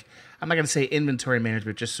of like, I'm not going to say inventory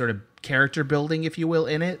management, just sort of character building, if you will,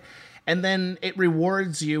 in it. And then it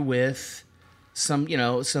rewards you with some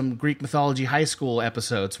Greek mythology high school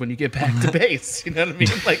episodes when you get back to base. You know what I mean?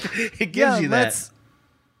 Like, it gives you that.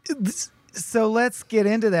 So let's get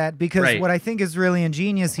into that, because Right. what I think is really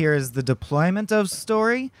ingenious here is the deployment of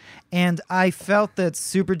story. And I felt that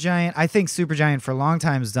I think Supergiant for a long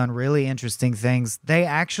time has done really interesting things. They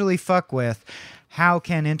actually fuck with how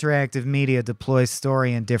can interactive media deploy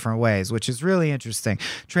story in different ways, which is really interesting.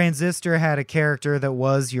 Transistor had a character that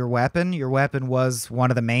was your weapon. Your weapon was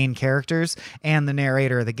one of the main characters and the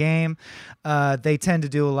narrator of the game. They tend to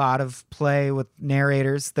do a lot of play with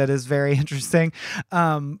narrators that is very interesting.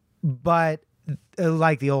 But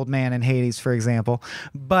like the old man in Hades, for example.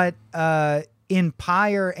 But in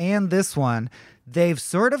Pyre and this one, they've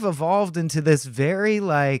sort of evolved into this very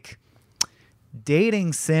like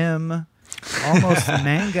dating sim, almost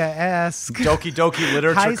manga-esque, Doki Doki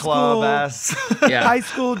Literature Club-esque. high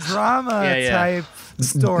school drama type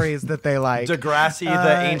stories that they like. Degrassi,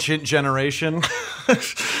 the ancient generation.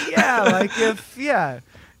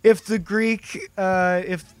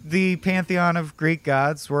 If the pantheon of Greek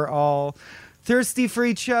gods were all thirsty for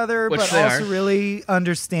each other, Which but they also are. really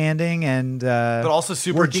understanding and But also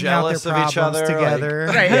super working jealous out of their each problems other. together.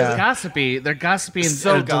 Right, Yeah. it's gossipy. They're gossipy in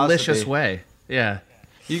So a delicious gossipy. way. Yeah.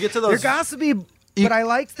 You get to They're those. gossipy, but I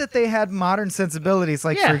liked that they had modern sensibilities.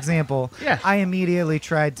 Like, Yeah. for example, Yeah. I immediately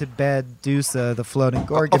tried to bed Dusa, the floating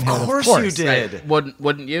Gorgon Of head. course you did. Right.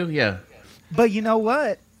 Wouldn't you? Yeah. But you know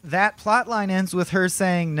what? That plot line ends with her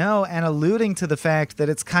saying no and alluding to the fact that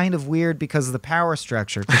it's kind of weird because of the power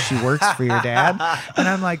structure, because she works for your dad. And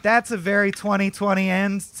I'm like, that's a very 2020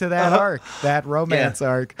 end to that arc, that romance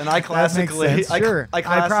arc. And I classically- That makes sense. I- Sure. I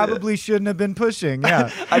I probably shouldn't have been pushing. Yeah.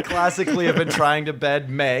 I classically have been trying to bed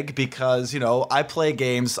Meg because, I play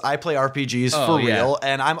games, I play RPGs Oh, for yeah. real,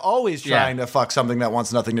 and I'm always trying to fuck something that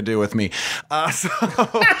wants nothing to do with me.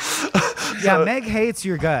 Yeah, Meg hates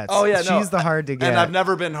your guts. Oh yeah, no. She's the hard to get. And I've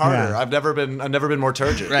never been harder. Yeah. I've never been more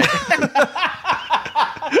turgid. Right.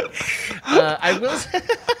 I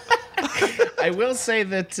will say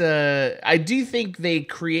that I do think they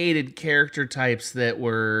created character types that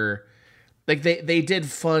were like they did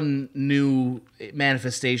fun new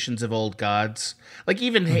manifestations of old gods. Like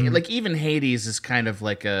even Hades is kind of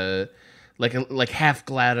like half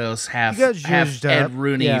GLaDOS, half He got zhuzhed Ed up.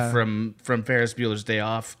 Rooney Yeah. from Ferris Bueller's Day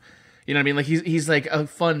Off. You know what I mean? Like he's like a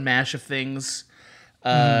fun mash of things.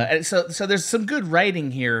 And so there's some good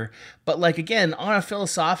writing here, but like again, on a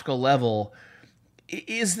philosophical level,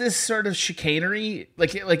 is this sort of chicanery?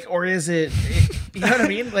 Like, or is it? You know what I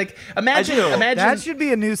mean? Like, imagine. That should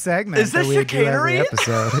be a new segment. Is this that we do every chicanery?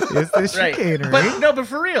 episode. Is this Right. chicanery? But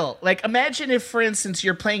for real, like imagine if, for instance,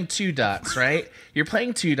 you're playing two dots, right? You're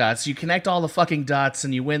playing two dots, you connect all the fucking dots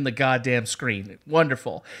and you win the goddamn screen.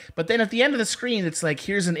 Wonderful. But then at the end of the screen, it's like,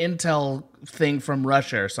 here's an intel thing from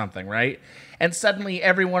Russia or something, right? And suddenly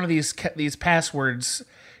every one of these passwords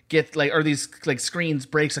get like, or these like screens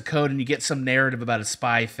breaks a code and you get some narrative about a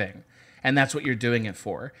spy thing. And that's what you're doing it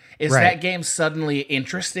for. Is Right. that game suddenly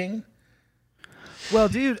interesting? Well,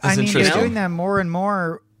 dude, That's they're interesting. doing that more and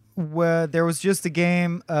more. Where there was just a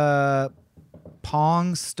game,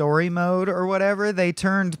 Pong Story Mode or whatever. They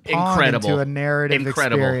turned Pong Incredible. into a narrative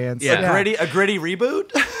Incredible. experience. Yeah. A gritty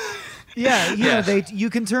reboot? Yeah, you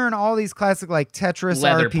can turn all these classic like Tetris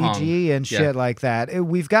Leather RPG Pong. and shit Yeah. like that.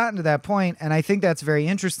 We've gotten to that point, and I think that's very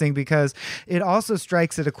interesting because it also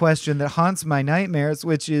strikes at a question that haunts my nightmares,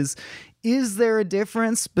 which is there a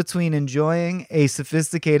difference between enjoying a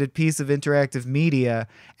sophisticated piece of interactive media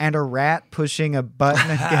and a rat pushing a button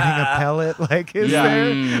and getting a pellet? Like, is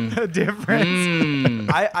there a difference?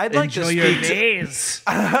 I'd like Enjoy to your speak to, days.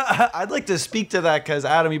 I'd like to speak to that because,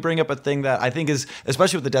 Adam, you bring up a thing that I think is,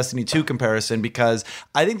 especially with the Destiny 2 comparison, because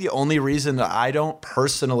I think the only reason that I don't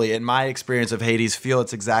personally, in my experience of Hades, feel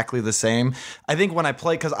it's exactly the same, I think when I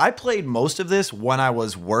play, because I played most of this when I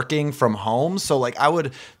was working from home. So, like, I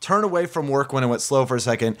would turn away from work when it went slow for a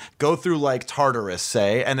second, go through, like, Tartarus,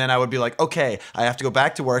 say, and then I would be like, okay, I have to go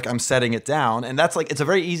back to work. I'm setting it down. And that's, like, it's a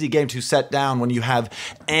very easy game to set down when you have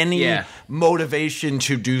any motivation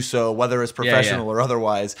to do so, whether it's professional or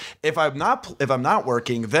otherwise. If I'm not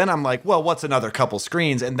working, then I'm like, well, what's another couple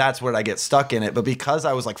screens? And that's where I get stuck in it. But because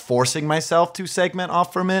I was like forcing myself to segment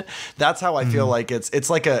off from it, that's how I feel like it's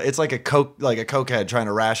like a cokehead trying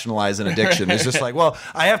to rationalize an addiction. It's just like, well,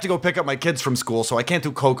 I have to go pick up my kids from school, so I can't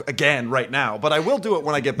do coke again right now, but I will do it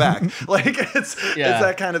when I get back. Like it's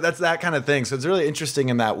that kind of thing. So it's really interesting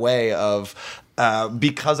in that way of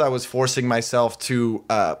because I was forcing myself to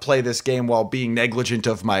play this game while being negligent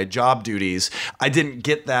of my job duties, I didn't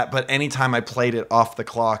get that. But anytime I played it off the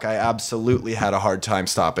clock, I absolutely had a hard time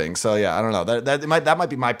stopping. So yeah, I don't know. That might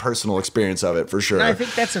be my personal experience of it for sure. And I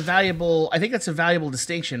think that's a valuable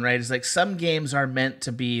distinction, right? It's like some games are meant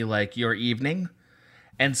to be like your evening,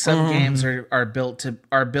 and some games are built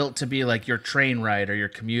to be like your train ride or your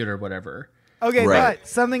commute or whatever. Okay, Right. but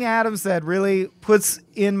something Adam said really puts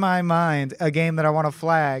in my mind a game that I want to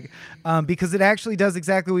flag because it actually does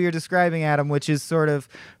exactly what you're describing, Adam, which is sort of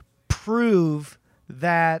prove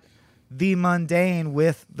that the mundane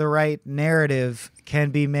with the right narrative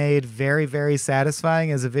can be made very, very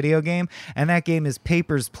satisfying as a video game. And that game is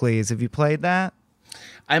Papers, Please. Have you played that?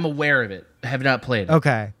 I'm aware of it. I have not played it.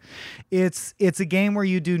 Okay. It's a game where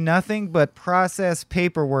you do nothing but process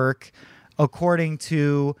paperwork according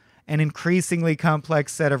to an increasingly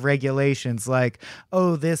complex set of regulations, like,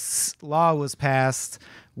 oh, this law was passed.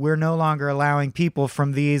 We're no longer allowing people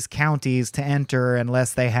from these counties to enter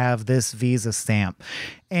unless they have this visa stamp.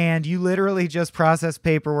 And you literally just process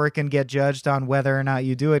paperwork and get judged on whether or not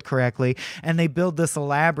you do it correctly. And they build this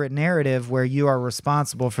elaborate narrative where you are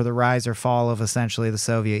responsible for the rise or fall of essentially the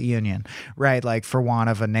Soviet Union, right? Like, for want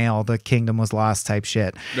of a nail, the kingdom was lost type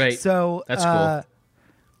shit. Right. So that's cool.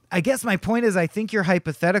 I guess my point is I think your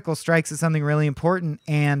hypothetical strikes at something really important,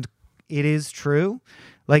 and it is true.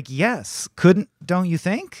 Like, yes, don't you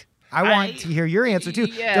think? I want to hear your answer too.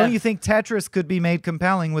 Yeah. Don't you think Tetris could be made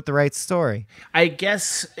compelling with the right story? I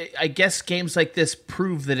guess games like this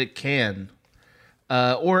prove that it can.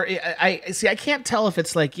 I can't tell if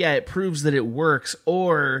it's like, yeah, it proves that it works,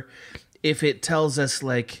 or if it tells us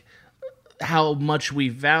like how much we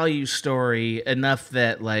value story enough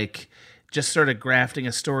that like just sort of grafting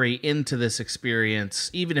a story into this experience,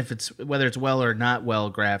 even if it's whether it's well or not well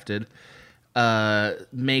grafted,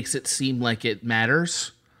 makes it seem like it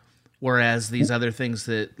matters. Whereas these other things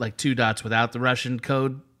that like Two Dots without the Russian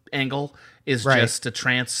code angle is just a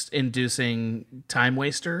trance-inducing time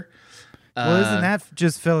waster. Well, isn't that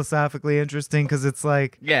just philosophically interesting? Because it's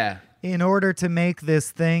like, yeah, in order to make this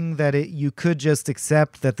thing that you could just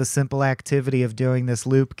accept that the simple activity of doing this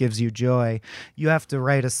loop gives you joy, you have to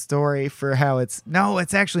write a story for how it's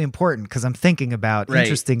actually important because I'm thinking about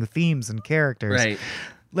interesting themes and characters. Right.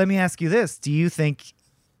 Let me ask you this. Do you think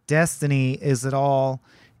Destiny is at all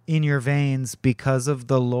in your veins because of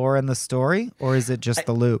the lore and the story, or is it just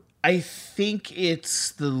the loot? I think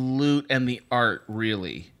it's the loot and the art,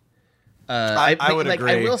 really. I would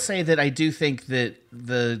agree. I will say that I do think that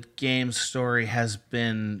the game's story has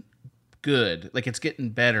been good. Like, it's getting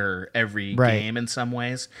better every game in some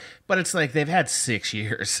ways. But it's like they've had 6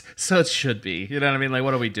 years, so it should be. You know what I mean? Like,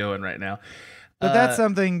 what are we doing right now? But that's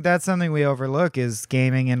something we overlook is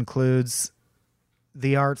gaming includes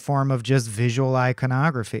the art form of just visual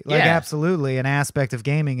iconography. Like, absolutely, an aspect of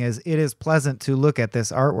gaming is it is pleasant to look at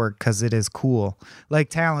this artwork because it is cool. Like,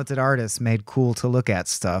 talented artists made cool to look at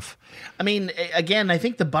stuff. I mean, again, I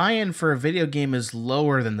think the buy-in for a video game is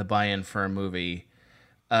lower than the buy-in for a movie.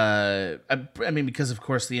 I mean, because, of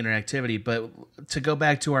course, the interactivity. But to go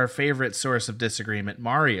back to our favorite source of disagreement,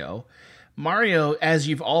 Mario, as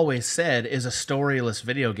you've always said, is a storyless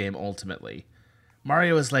video game, ultimately.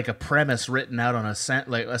 Mario is like a premise written out on a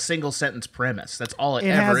single sentence premise. That's all it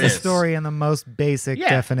ever is. It has a story in the most basic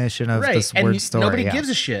definition of this word story. Nobody gives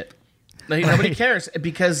a shit. Like, nobody cares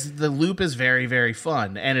because the loop is very, very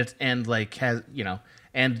fun and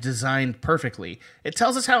and designed perfectly. It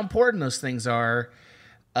tells us how important those things are.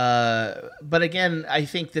 But again, I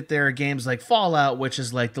think that there are games like Fallout, which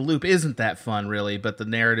is like the loop isn't that fun really, but the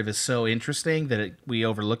narrative is so interesting that we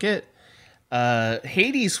overlook it.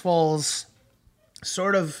 Hades falls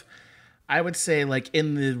sort of, I would say, like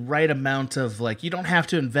in the right amount of like, you don't have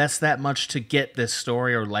to invest that much to get this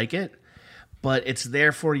story or like it, but it's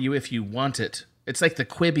there for you if you want it. It's like the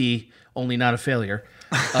Quibi, only not a failure,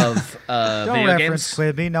 of Don't video reference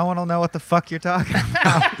games. Quibi. No one will know what the fuck you're talking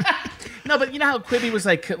about. No, but you know how Quibi was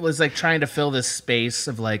like trying to fill this space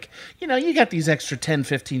of like, you got these extra 10,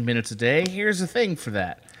 15 minutes a day. Here's a thing for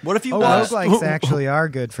that. What if you roguelikes actually are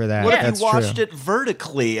good for that? What if That's you watched true. it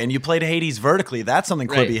vertically and you played Hades vertically? That's something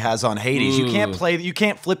Quibi has on Hades. Ooh. You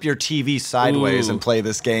can't flip your TV sideways and play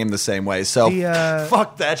this game the same way. So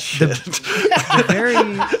fuck that shit.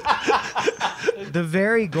 The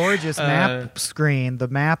very gorgeous map screen, the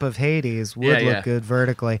map of Hades, would look good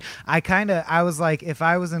vertically. I was like, if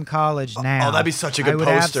I was in college now, that'd be such a good I would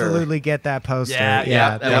poster. absolutely get that poster.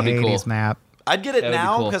 Yeah, the that would be Hades cool. map. I'd get it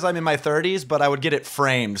now cool. because I'm in my 30s, but I would get it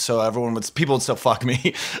framed so people would still fuck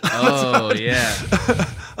me. Oh, yeah.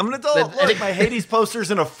 I'm an adult. Look, my Hades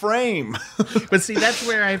poster's in a frame. But see, that's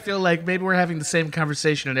where I feel like maybe we're having the same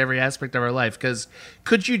conversation in every aspect of our life. Because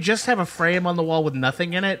could you just have a frame on the wall with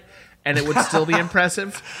nothing in it, and it would still be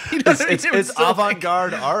impressive? It's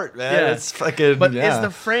avant-garde art, man. Yeah. It's fucking. But is the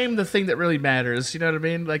frame the thing that really matters? You know what I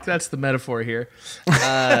mean? Like, that's the metaphor here.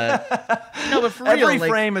 No, but for real, every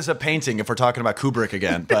frame is a painting if we're talking about Kubrick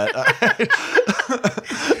again. But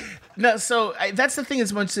No, so that's the thing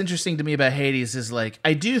that's most interesting to me about Hades is like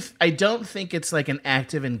I don't think it's like an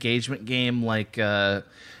active engagement game like the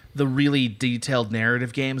really detailed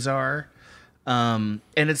narrative games are, and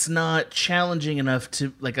it's not challenging enough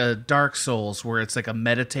to like a Dark Souls where it's like a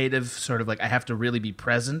meditative sort of like I have to really be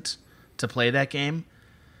present to play that game,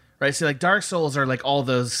 right? So like Dark Souls are like all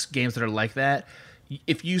those games that are like that.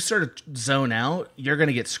 If you sort of zone out, you're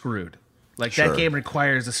gonna get screwed. Like, that game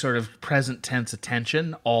requires a sort of present tense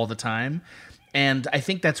attention all the time. And I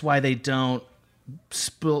think that's why they don't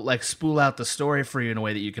spool out the story for you in a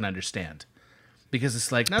way that you can understand. Because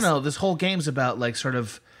it's like, no, this whole game's about, like, sort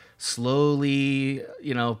of slowly,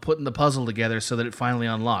 putting the puzzle together so that it finally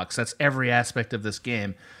unlocks. That's every aspect of this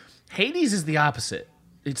game. Hades is the opposite.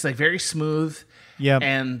 It's, like, very smooth. Yep.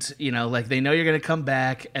 And, like, they know you're going to come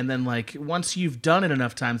back. And then, like, once you've done it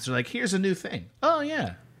enough times, they're like, here's a new thing. Oh,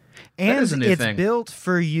 yeah. And it's built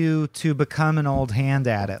for you to become an old hand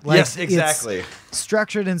at it. Like, yes, exactly. It's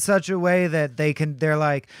structured in such a way that they're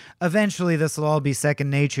like, eventually this will all be second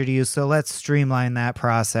nature to you, so let's streamline that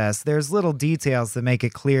process. There's little details that make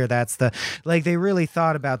it clear they really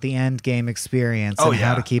thought about the end game experience and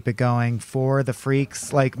how to keep it going for the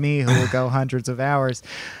freaks like me who will go hundreds of hours.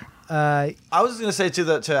 I was going to say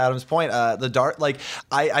to Adam's point, the dark, like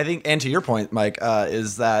I think, and to your point, Mike,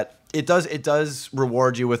 is that it does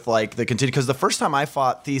reward you with like the continue, because the first time I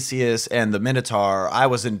fought Theseus and the Minotaur, I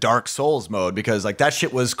was in Dark Souls mode because like that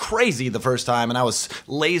shit was crazy the first time, and I was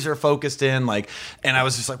laser focused in and I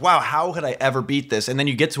was just like, wow, how could I ever beat this? And then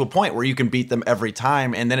you get to a point where you can beat them every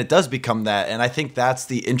time, and then it does become that. And I think that's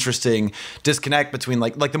the interesting disconnect between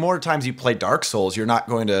like the more times you play Dark Souls, you're not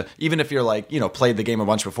going to, even if you're like played the game a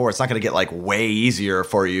bunch before, it's not going to get like way easier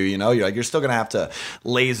for you. You're still going to have to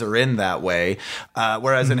laser in that way.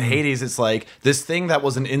 Whereas in Hades, it's like this thing that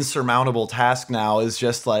was an insurmountable task now is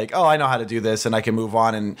just like, oh, I know how to do this and I can move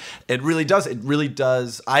on. And it really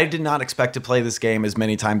does. I did not expect to play this game as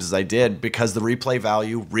many times as I did because the replay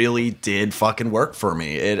value really did fucking work for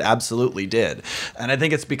me. It absolutely did. And I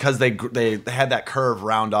think it's because they had that curve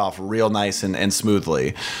round off real nice and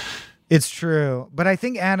smoothly. It's true. But I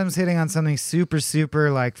think Adam's hitting on something super,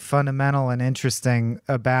 super like fundamental and interesting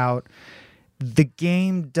about the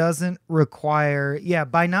game doesn't require,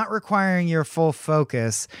 by not requiring your full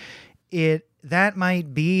focus, that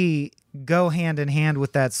might go hand in hand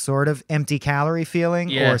with that sort of empty calorie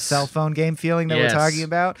feeling or cell phone game feeling that we're talking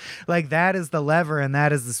about. Like that is the lever and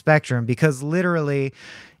that is the spectrum, because literally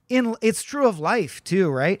it's true of life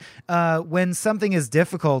too, right? When something is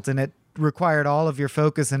difficult and it required all of your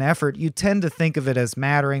focus and effort, you tend to think of it as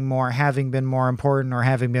mattering more, having been more important, or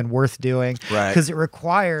having been worth doing, because it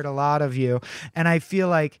required a lot of you. And I feel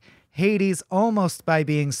like Hades, almost by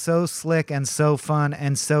being so slick and so fun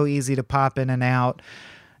and so easy to pop in and out,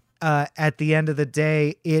 at the end of the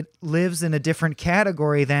day, it lives in a different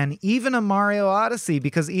category than even a Mario Odyssey,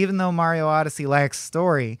 because even though Mario Odyssey lacks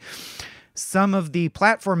story, some of the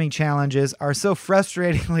platforming challenges are so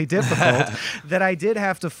frustratingly difficult that I did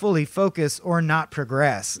have to fully focus or not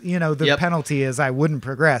progress. The penalty is I wouldn't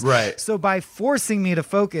progress. Right. So by forcing me to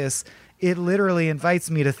focus, it literally invites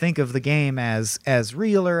me to think of the game as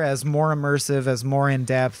realer, as more immersive, as more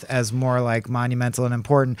in-depth, as more like monumental and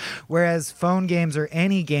important. Whereas phone games or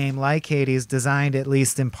any game like Hades, designed at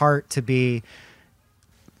least in part to be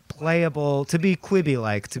playable, to be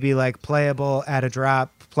Quibi-like, to be like playable at a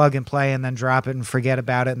drop, plug and play, and then drop it and forget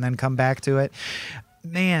about it and then come back to it.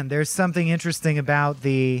 Man, there's something interesting about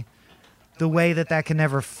the way that can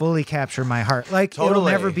never fully capture my heart. Like, it'll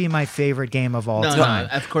never be my favorite game of all time.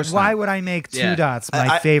 No, of course not. Why would I make Two Dots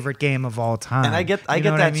my favorite game of all time? And I get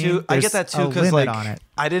that too. I get that too because like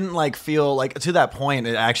I didn't like feel like to that point.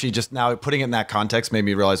 It actually just now putting it in that context made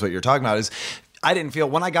me realize what you're talking about is. I didn't feel,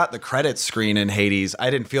 when I got the credits screen in Hades, I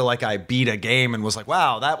didn't feel like I beat a game and was like,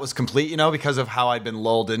 wow, that was complete, because of how I'd been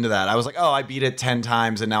lulled into that. I was like, oh, I beat it 10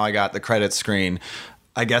 times and now I got the credits screen.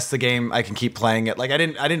 I guess the game, I can keep playing it. Like I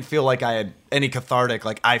didn't feel like I had any cathartic,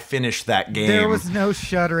 like I finished that game. There was no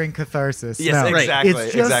shuddering catharsis. Yes, no.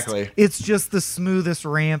 Exactly, exactly. It's just the smoothest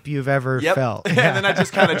ramp you've ever felt. And then I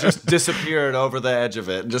just kind of just disappeared over the edge of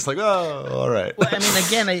it and just like, oh, all right. Well, I mean,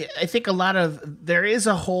 again, I think there is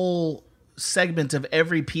a whole segment of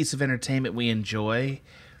every piece of entertainment we enjoy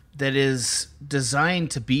that is designed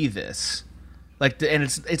to be this, and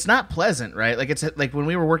it's not pleasant, right? Like it's like when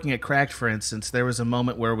we were working at Cracked, for instance, there was a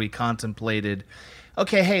moment where we contemplated,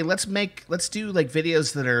 okay, hey, let's do like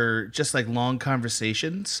videos that are just like long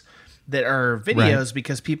conversations that are videos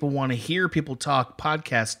because people want to hear people talk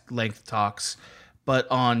podcast length talks, but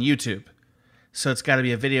on YouTube. So it's got to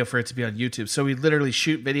be a video for it to be on YouTube. So we literally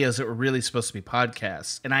shoot videos that were really supposed to be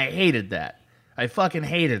podcasts. And I hated that. I fucking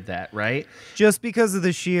hated that, right? Just because of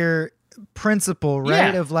the sheer principle,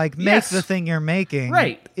 right? Yeah. Of like, make Yes. the thing you're making.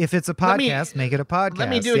 Right. If it's a podcast, make it a podcast. Let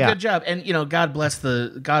me do a good job. And God bless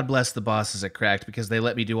the bosses at Cracked, because they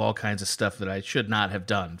let me do all kinds of stuff that I should not have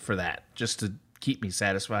done for that, just to keep me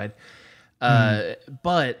satisfied.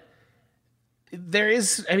 But there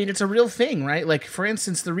is, I mean, it's a real thing, right? Like, for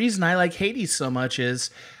instance, the reason I like Hades so much is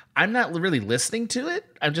I'm not really listening to it.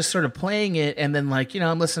 I'm just sort of playing it, and then, like,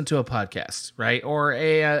 I'm listening to a podcast, right? Or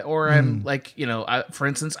I'm like, for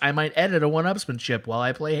instance, I might edit a 1Upsmanship while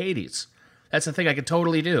I play Hades. That's the thing I could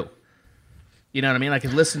totally do. You know what I mean? I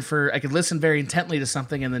could listen very intently to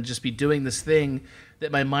something, and then just be doing this thing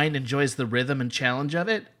that my mind enjoys the rhythm and challenge of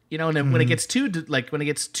it. And then when it gets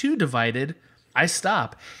too divided, I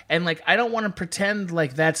stop. And like, I don't want to pretend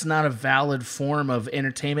like that's not a valid form of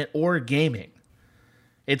entertainment or gaming.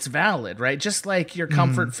 It's valid, right? Just like your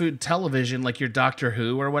comfort food television, like your Doctor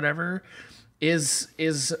Who or whatever, is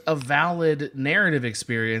a valid narrative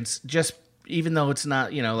experience, just even though it's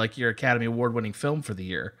not, like your Academy Award-winning film for the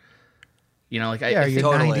year. Like your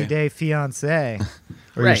totally. 90-Day Fiance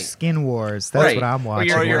or your Right. Skin Wars. That's what I'm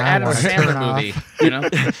watching. Or your Adam Sandler movie.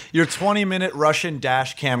 Your 20-minute Russian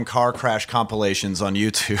dash cam car crash compilations on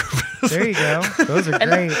YouTube. There you go. Those are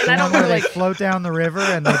great. The I don't one where know, they like- float down the river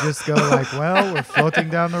and they just go like, well, we're floating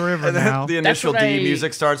down the river And then now. the initial what D I-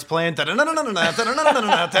 music starts playing. Initial D.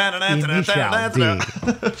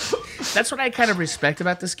 That's what I kind of respect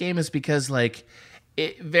about this game, is because, like,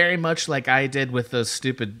 it very much like I did with those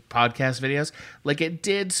stupid podcast videos, like, it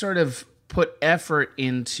did sort of put effort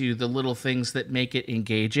into the little things that make it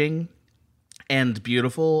engaging and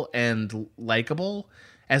beautiful and likable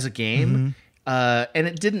as a game. And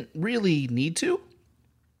it didn't really need to.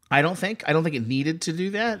 I don't think it needed to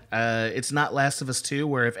do that. It's not Last of Us 2,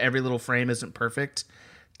 where if every little frame isn't perfect,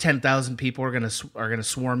 10,000 people are gonna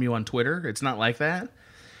swarm you on Twitter. It's not like that.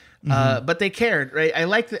 But they cared, right? I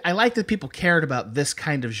like that people cared about this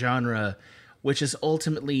kind of genre, which is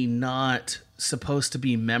ultimately not supposed to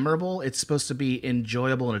be memorable. It's supposed to be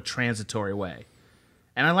enjoyable in a transitory way,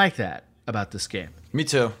 and I like that about this game. Me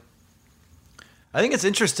too. I think it's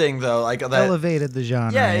interesting though, like that Elevated the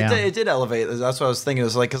genre. Yeah, it did elevate. That's what I was thinking. It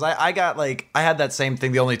was like, because I had that same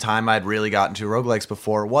thing. The only time I'd really gotten to roguelikes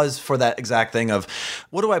before was for that exact thing of,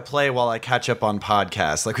 what do I play while I catch up on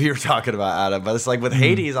podcasts, like we were talking about, Adam. But it's like with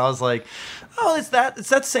Hades, I was like, oh, it's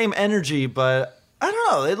that same energy, but I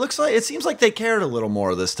don't know. It seems like they cared a little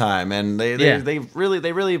more this time, and they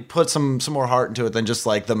really put some more heart into it than just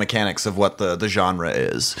like the mechanics of what the genre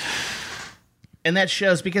is. And that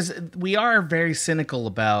shows, because we are very cynical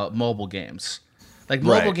about mobile games. Like,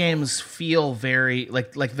 mobile games feel very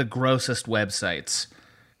like the grossest websites.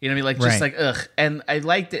 You know what I mean? Like, just like, ugh. And I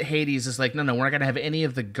like that Hades is like, no, we're not going to have any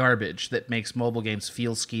of the garbage that makes mobile games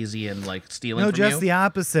feel skeezy and like stealing from you. No, just the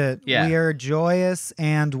opposite. Yeah. We are joyous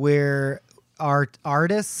and we're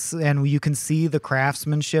artists, and you can see the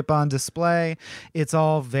craftsmanship on display. It's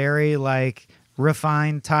all very like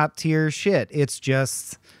refined, top tier shit. It's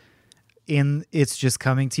just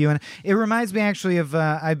coming to you. And it reminds me actually of,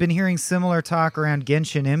 I've been hearing similar talk around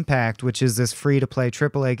Genshin Impact, which is this free-to-play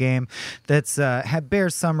AAA game that's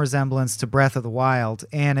bears some resemblance to Breath of the Wild.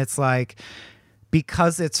 And it's like,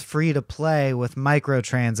 because it's free-to-play with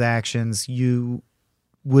microtransactions, you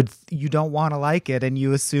don't want to like it, and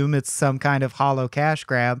you assume it's some kind of hollow cash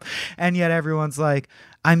grab. And yet everyone's like,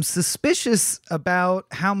 I'm suspicious about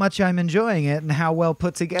how much I'm enjoying it and how well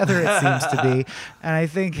put together it seems to be. And I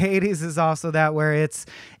think Hades is also that, where it's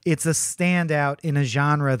a standout in a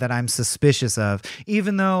genre that I'm suspicious of,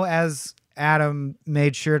 even though, as Adam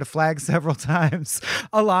made sure to flag several times,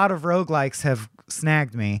 a lot of roguelikes have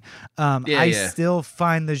snagged me. I still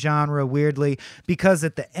find the genre weirdly, because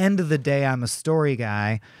at the end of the day, I'm a story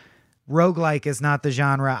guy. Roguelike is not the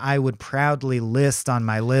genre I would proudly list on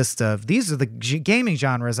my list of, these are the gaming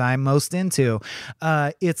genres I'm most into.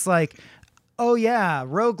 It's like, oh yeah,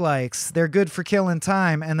 roguelikes, they're good for killing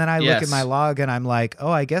time. And then I look at my log and I'm like,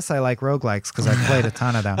 oh, I guess I like roguelikes because I played a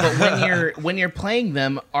ton of them. But when you're playing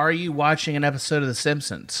them, are you watching an episode of The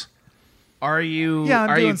Simpsons? Are you? Yeah,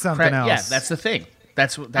 I'm doing something else. Yeah, that's the thing.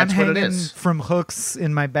 That's I'm what it hanging is. from hooks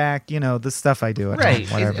in my back, the stuff I do at Right.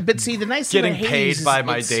 home, whatever. But see, the nice thing Getting about paid Hades by is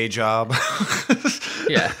my day job.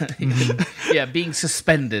 Yeah. Yeah, being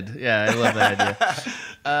suspended. Yeah, I love that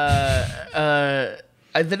idea.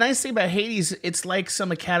 The nice thing about Hades, it's like some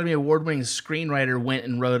Academy Award-winning screenwriter went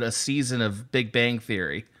and wrote a season of Big Bang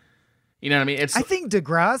Theory. You know what I mean? I think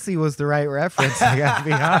Degrassi was the right reference, I gotta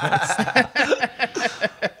be honest.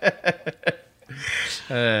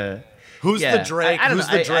 Who's the Drake? Who's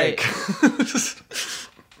the Drake?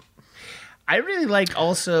 I really like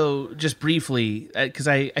also just briefly because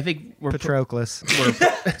I think we're Patroclus.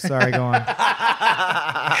 Sorry, go on.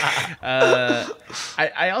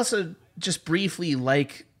 I also just briefly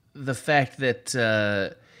like the fact that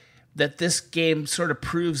that this game sort of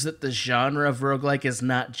proves that the genre of roguelike is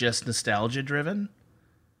not just nostalgia driven.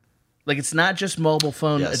 Like, it's not just mobile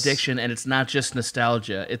phone addiction, and it's not just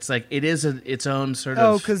nostalgia. It's like, it is its own sort of...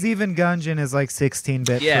 Oh, because even Gungeon is like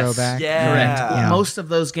 16-bit throwback. Yeah. Correct. Yeah. Most of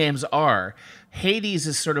those games are. Hades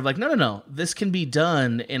is sort of like, no. This can be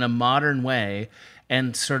done in a modern way,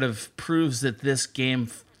 and sort of proves that this game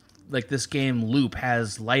loop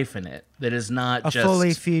has life in it. That is not a just...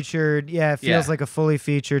 fully featured... Yeah, it feels like a fully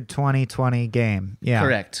featured 2020 game. Yeah.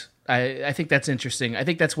 Correct. I think that's interesting. I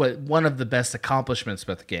think that's one of the best accomplishments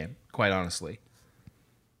about the game, quite honestly.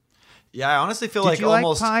 Yeah, I honestly feel Did like you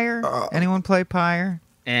almost... like Pyre? Anyone play Pyre?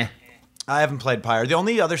 I haven't played Pyre. The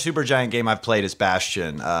only other Supergiant game I've played is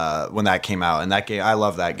Bastion when that came out. And that game, I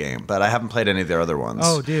love that game, but I haven't played any of their other ones.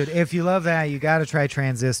 Oh, dude, if you love that, you got to try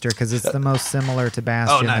Transistor because it's the most similar to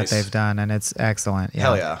Bastion that they've done, and it's excellent. Yeah.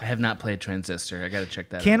 Hell yeah. I have not played Transistor. I got to check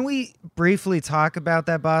that out. Can we briefly talk about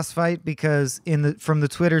that boss fight? Because from the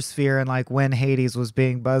Twitter sphere and like when Hades was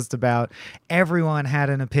being buzzed about, everyone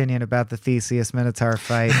had an opinion about the Theseus Minotaur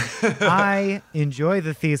fight. I enjoy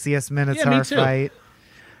the Theseus Minotaur fight.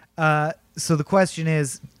 So the question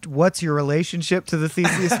is, what's your relationship to the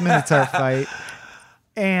Theseus Minotaur fight?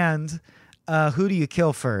 And who do you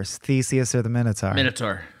kill first, Theseus or the Minotaur?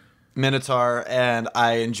 Minotaur, and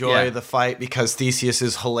I enjoy the fight because Theseus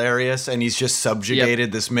is hilarious and he's just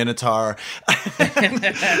subjugated this Minotaur.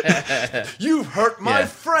 You've hurt my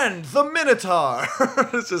friend, the Minotaur.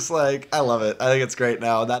 It's just like, I love it. I think it's great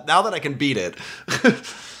now that I can beat it.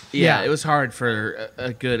 It was hard for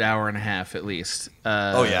a good hour and a half at least.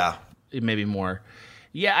 Maybe more.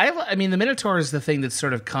 Yeah, I mean, the Minotaur is the thing that's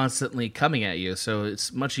sort of constantly coming at you, so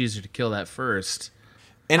it's much easier to kill that first.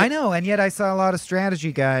 And I know, and yet I saw a lot of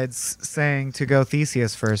strategy guides saying to go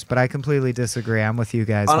Theseus first, but I completely disagree. I'm with you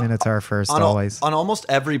guys. Minotaur first, always. On almost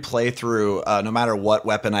every playthrough, no matter what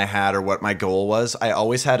weapon I had or what my goal was, I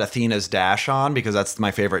always had Athena's dash on because that's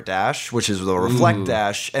my favorite dash, which is the reflect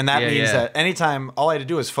dash. And that means that anytime, all I had to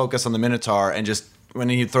do is focus on the Minotaur and just... When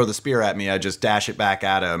he'd throw the spear at me, I'd just dash it back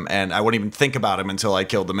at him, and I wouldn't even think about him until I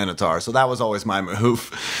killed the Minotaur. So that was always my move.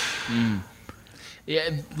 Yeah,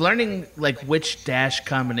 learning like which dash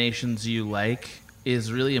combinations you like is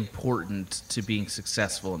really important to being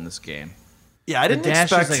successul in this game. Yeah, I didn't expect...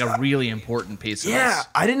 The dash is like a really important piece of this.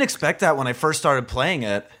 I didn't expect that when I first started playing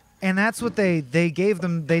it. And that's what they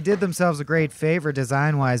did themselves a great favor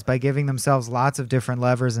design-wise by giving themselves lots of different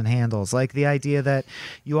levers and handles. Like the idea that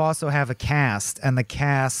you also have a cast, and the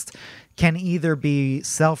cast can either be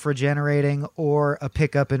self-regenerating or a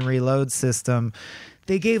pick-up and reload system.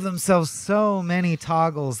 They gave themselves so many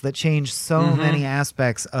toggles that change so many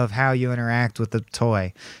aspects of how you interact with the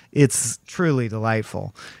toy. It's truly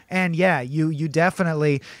delightful. And yeah, you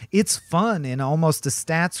definitely, it's fun in almost a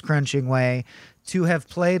stats crunching way to have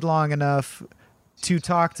played long enough to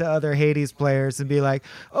talk to other Hades players and be like,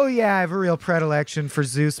 oh yeah, I have a real predilection for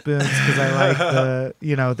Zeus spoons because I like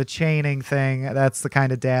the chaining thing. That's the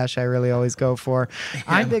kind of dash I really always go for.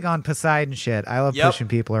 I'm big on Poseidon shit. I love pushing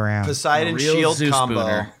people around. Poseidon shield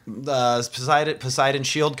combo. Poseidon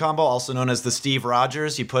shield combo, also known as the Steve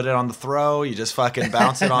Rogers. You put it on the throw, you just fucking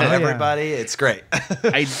bounce it on everybody. It's great.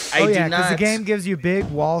 Because the game gives you big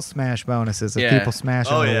wall smash bonuses of people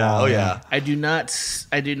smashing the wall. Oh yeah. I do not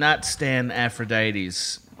stand Aphrodite's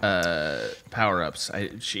power-ups.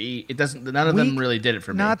 None of them really did it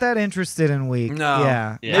for me. Not that interested in weak. No.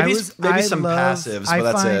 Yeah. Maybe some passives, but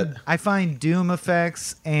that's it. I find Doom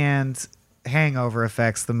effects and Hangover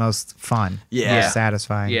effects the most fun. Most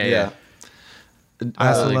satisfying. Yeah. I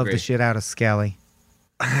also love the shit out of Skelly.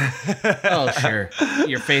 Oh, sure.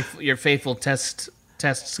 Your faithful test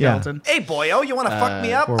skeleton. Hey, boyo, you want to fuck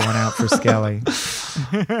me up? Pour one out for Skelly.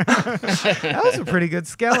 That was a pretty good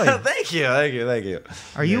Skelly. Thank you.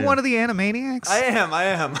 Are you one of the Animaniacs? I am.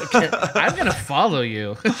 I'm gonna follow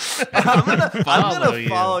you. I'm gonna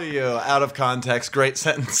follow you out of context. Great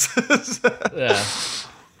sentences.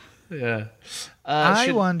 Yeah.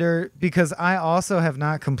 I wonder, because I also have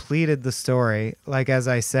not completed the story. Like, as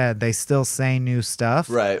I said, they still say new stuff.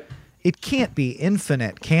 Right. It can't be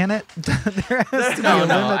infinite, can it? There has to be a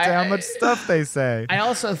limit to how much stuff they say. I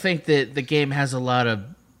also think that the game has a lot of,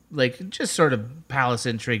 like, just sort of palace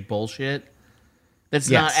intrigue bullshit that's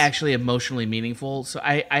not actually emotionally meaningful. So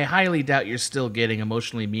I highly doubt you're still getting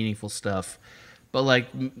emotionally meaningful stuff. But, like,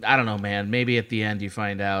 I don't know, man. Maybe at the end you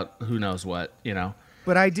find out who knows what, you know?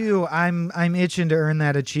 But I do. I'm itching to earn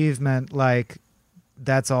that achievement. Like,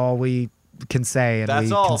 that's all we can say, and That's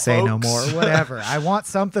we all, can say no folks. more. Whatever. I want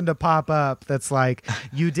something to pop up that's like,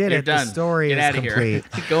 you did You're it. done. The story Get is outta here.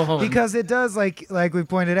 complete. Go home. Because it does, like we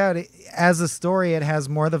pointed out, as a story, it has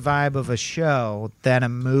more the vibe of a show than a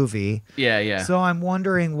movie. Yeah. So I'm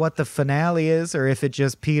wondering what the finale is, or if it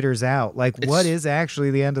just peters out. Like, what is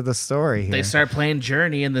actually the end of the story here? They start playing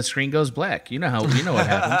Journey and the screen goes black. You know what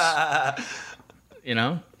happens.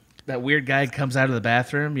 That weird guy comes out of the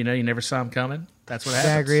bathroom. You never saw him coming. That's what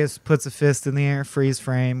happens. Zagreus puts a fist in the air, freeze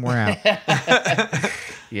frame, we're out.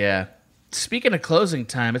 Yeah. Speaking of closing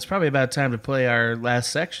time, it's probably about time to play our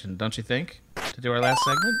last section, don't you think? To do our last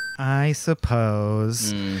segment? I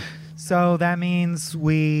suppose. So that means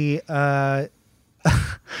we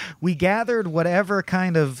we gathered whatever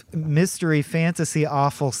kind of mystery fantasy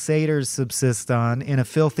awful satyrs subsist on in a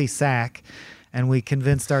filthy sack, and we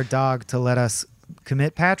convinced our dog to let us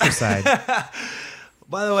commit patricide.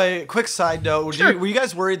 By the way, quick side note: were you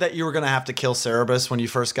guys worried that you were going to have to kill Cerberus when you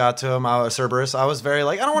first got to him? Cerberus, I was very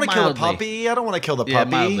like, I don't want to kill the puppy. I don't want to kill the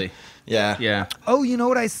puppy. Mildly. Yeah. Oh, you know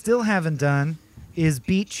what I still haven't done is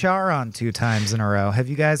beat Charon 2 times in a row. Have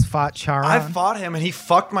you guys fought Charon? I fought him and he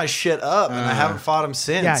fucked my shit up, and I haven't fought him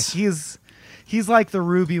since. Yeah, he's like the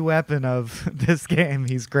ruby weapon of this game.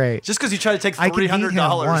 He's great. Just because you try to take I can beat him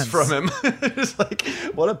 $300 from once. him. It's like,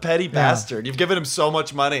 what a petty bastard. You've given him so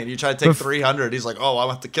much money and you try to take $300. He's like, oh, I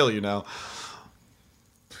want to kill you now.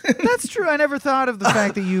 That's true. I never thought of the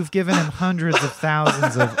fact that you've given him hundreds of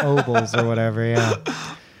thousands of obols or whatever. Yeah.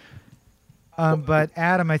 But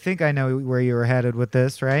Adam, I think I know where you were headed with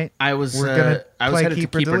this, right? I was play headed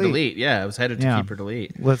keep to keep or delete. Yeah, I was headed to keep or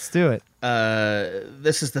delete. Let's do it.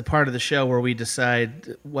 This is the part of the show where we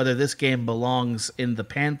decide whether this game belongs in the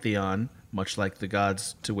pantheon, much like the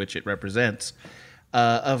gods to which it represents,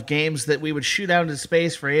 of games that we would shoot out into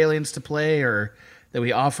space for aliens to play, or that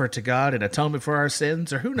we offer to God in atonement for our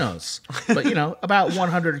sins, or who knows. But, about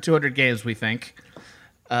 100 or 200 games, we think.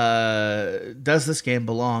 Does this game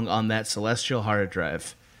belong on that celestial hard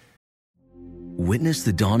drive? Witness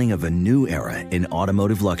the dawning of a new era in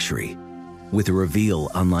automotive luxury with a reveal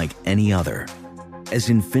unlike any other as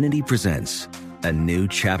Infiniti presents a new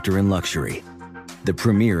chapter in luxury, the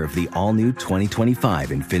premiere of the all-new 2025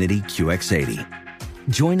 Infiniti QX80.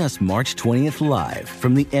 Join us March 20th live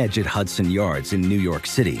from the Edge at Hudson Yards in New York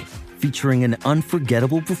City, featuring an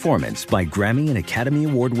unforgettable performance by Grammy and Academy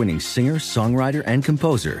Award-winning singer, songwriter, and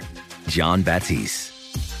composer, John Batiste.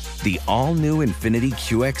 The all-new Infiniti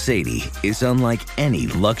QX80 is unlike any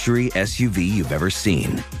luxury SUV you've ever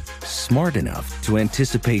seen. Smart enough to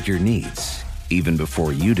anticipate your needs, even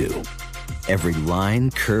before you do. Every line,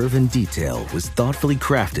 curve, and detail was thoughtfully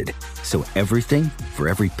crafted, so everything for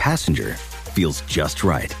every passenger feels just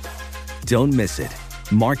right. Don't miss it.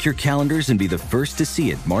 Mark your calendars and be the first to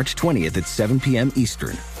see it March 20th at 7 p.m.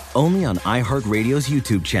 Eastern, only on iHeartRadio's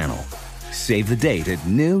YouTube channel. Save the date at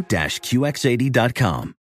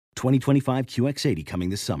new-QX80.com. 2025 QX80 coming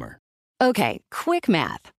this summer. Okay, quick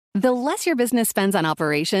math. The less your business spends on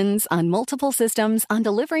operations, on multiple systems, on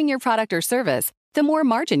delivering your product or service, the more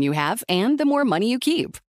margin you have and the more money you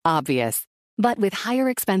keep. Obvious. But with higher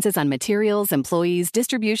expenses on materials, employees,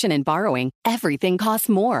 distribution, and borrowing, everything costs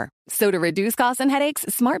more. So to reduce costs and headaches,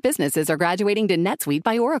 smart businesses are graduating to NetSuite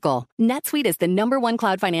by Oracle. NetSuite is the #1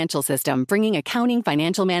 cloud financial system, bringing accounting,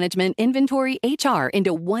 financial management, inventory, HR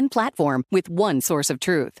into one platform with one source of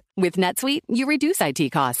truth. With NetSuite, you reduce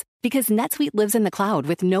IT costs because NetSuite lives in the cloud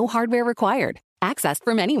with no hardware required, accessed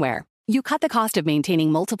from anywhere. You cut the cost of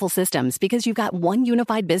maintaining multiple systems because you've got one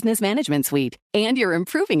unified business management suite. And you're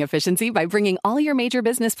improving efficiency by bringing all your major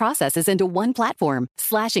business processes into one platform,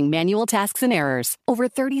 slashing manual tasks and errors. Over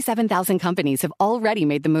 37,000 companies have already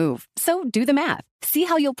made the move. So do the math. See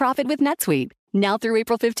how you'll profit with NetSuite. Now through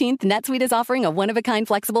April 15th, NetSuite is offering a one-of-a-kind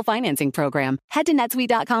flexible financing program. Head to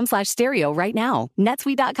netsuite.com/stereo right now.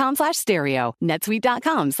 netsuite.com/stereo.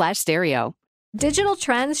 netsuite.com/stereo. Digital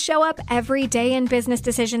trends show up every day in business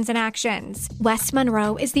decisions and actions. West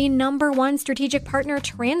Monroe is the #1 strategic partner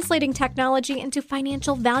translating technology into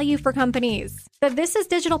financial value for companies. The This is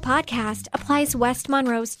Digital podcast applies West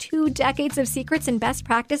Monroe's 2 decades of secrets and best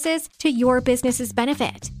practices to your business's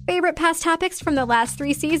benefit. Favorite past topics from the last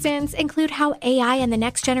 3 seasons include how AI and the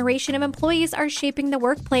next generation of employees are shaping the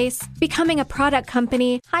workplace, becoming a product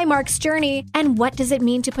company, Highmark's journey, and what does it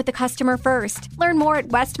mean to put the customer first. Learn more at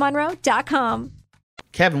westmonroe.com.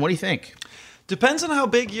 Kevin, what do you think? Depends on how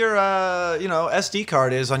big your SD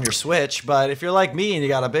card is on your Switch, but if you're like me and you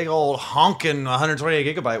got a big old honking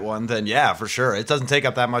 128 gigabyte one, then yeah, for sure. It doesn't take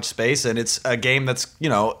up that much space, and it's a game that's,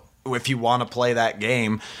 if you want to play that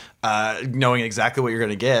game, knowing exactly what you're going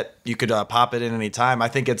to get. You could pop it in any time. I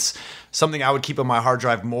think it's something I would keep on my hard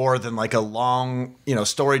drive more than like a long,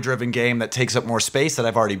 story-driven game that takes up more space that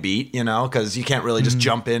I've already beat, because you can't really just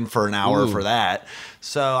jump in for an hour for that.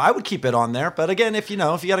 So I would keep it on there. But again, if you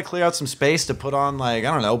got to clear out some space to put on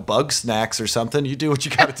bug snacks or something, you do what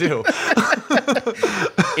you got to do.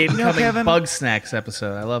 Incoming Kevin, bug snacks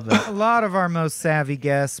episode. I love that. A lot of our most savvy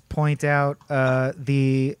guests point out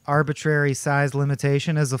the arbitrary size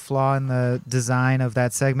limitation as a flaw in the design of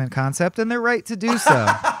that segment concept, and they're right to do so.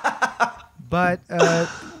 But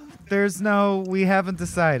we haven't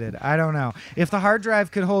decided. I don't know. If the hard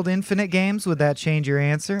drive could hold infinite games, would that change your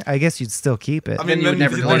answer? I guess you'd still keep it. I mean, you would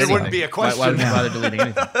never delete it anything. wouldn't be a question. Why would you bother deleting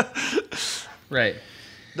anything? Right.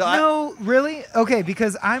 No, really? Okay,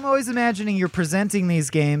 because I'm always imagining you're presenting these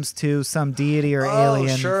games to some deity or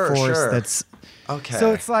alien force that's... Okay.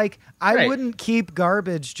 So it's like, I Right. wouldn't keep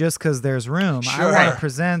garbage just because there's room. I Sure. want to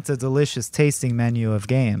present a delicious tasting menu of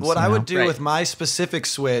games. What I would do Right. with my specific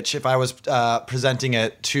Switch, if I was presenting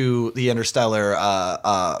it to the interstellar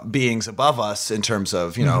beings above us in terms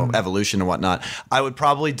of evolution and whatnot, I would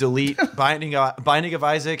probably delete Binding of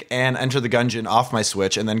Isaac and Enter the Gungeon off my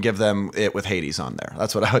Switch, and then give them it with Hades on there.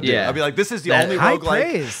 That's what I would do. Yeah. I'd be like, this is the That- only High roguelike.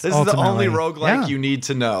 praise, This is the only ultimately. roguelike Yeah. you need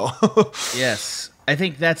to know. Yes. I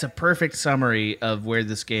think that's a perfect summary of where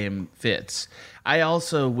this game fits. I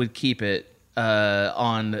also would keep it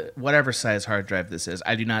on whatever size hard drive this is.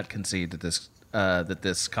 I do not concede that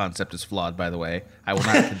this concept is flawed, by the way. I will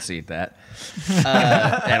not concede that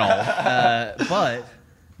at all. But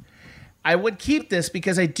I would keep this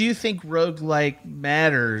because I do think roguelike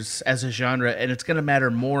matters as a genre, and it's going to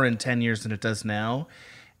matter more in 10 years than it does now.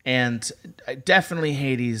 And definitely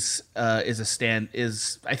Hades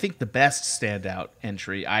is I think the best standout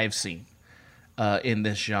entry I've seen in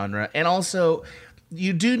this genre. And also,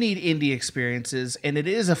 you do need indie experiences, and it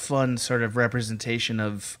is a fun sort of representation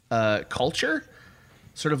of culture,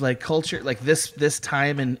 sort of like culture, like this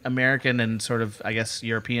time in American and sort of, I guess,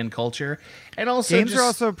 European culture. And also Games are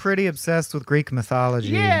also pretty obsessed with Greek mythology.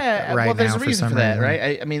 yeah, right well, there's now a reason some for that,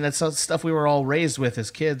 right? I mean, that's stuff we were all raised with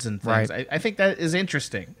as kids and things. Right. I think that is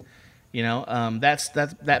interesting.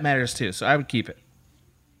 That matters too. So I would keep it.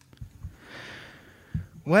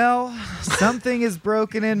 Well, something is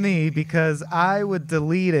broken in me because I would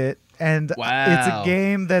delete it, and Wow. it's a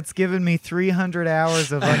game that's given me 300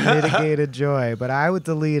 hours of unmitigated joy, but I would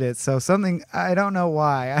delete it. So something, I don't know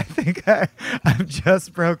why. I think I'm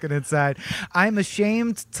just broken inside. I'm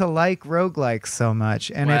ashamed to like roguelikes so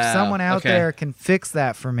much, and if Wow. someone out Okay. there can fix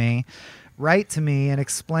that for me, write to me and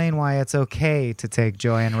explain why it's okay to take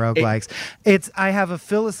joy in roguelikes. I have a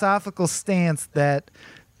philosophical stance that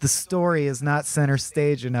the story is not center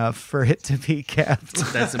stage enough for it to be kept.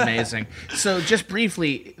 That's amazing. So just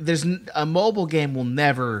briefly, a mobile game will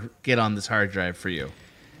never get on this hard drive for you.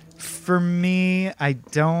 For me, I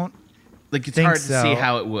don't Like it's think hard to so. see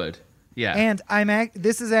how it would. Yeah. And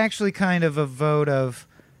this is actually kind of a vote of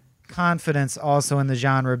confidence also in the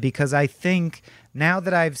genre, because I think now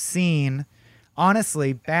that I've seen,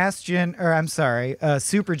 honestly, Supergiant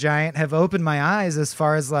have opened my eyes as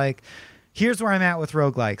far as like, here's where I'm at with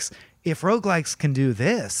roguelikes. If roguelikes can do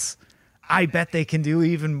this, I bet they can do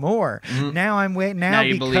even more. Now I'm waiting Now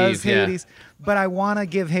you because believe, yeah. Hades. But I want to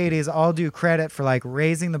give Hades all due credit for like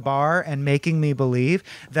raising the bar and making me believe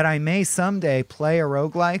that I may someday play a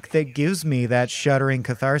roguelike that gives me that shuddering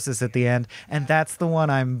catharsis at the end, and that's the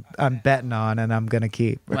one I'm betting on and I'm gonna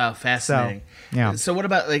keep. Wow, fascinating. yeah. So what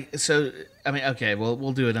about I mean, okay,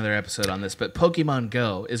 we'll do another episode on this, but Pokemon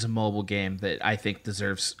Go is a mobile game that I think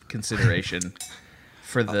deserves consideration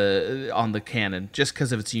on the canon just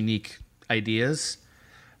because of its unique ideas.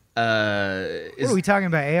 What are we talking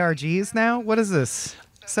about? ARGs now? What is this?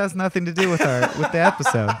 This has nothing to do with the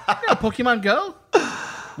episode. No, Pokemon Go?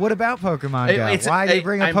 What about Pokemon Go? Why do you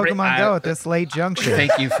bring up Pokemon Go at this late juncture?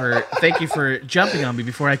 Thank you for jumping on me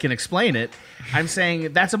before I can explain it. I'm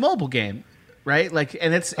saying that's a mobile game, right? Like,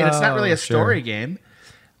 and it's not really a story sure. game.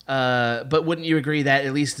 But wouldn't you agree that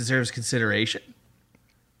at least deserves consideration?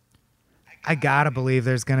 I gotta believe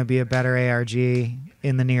there's gonna be a better ARG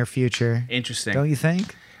in the near future. Interesting. Don't you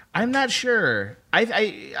think? I'm not sure.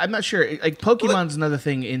 I'm not sure. Like Pokemon's another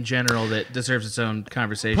thing in general that deserves its own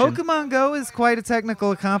conversation. Pokemon Go is quite a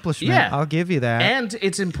technical accomplishment. Yeah. I'll give you that. And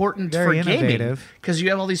it's important Very for gaming innovative. because you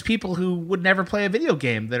have all these people who would never play a video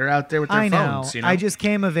game that are out there with their I know. phones. You know. I just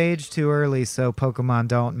came of age too early, so Pokemon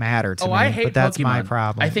don't matter to me. I hate but that's Pokemon. my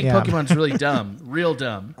problem. I think Yeah. Pokemon's really dumb, real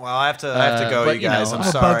dumb. Well, I have to go, but, you guys. you know, I'm I'm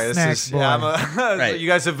a sorry. bug This snack is boy. Right. You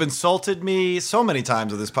guys have insulted me so many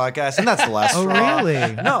times on this podcast, and that's the last Oh, straw.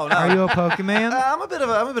 really? No. Are you a Pokemon? I'm a bit of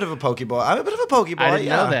a Pokeboy. I'm a bit of a Pokeboy. I didn't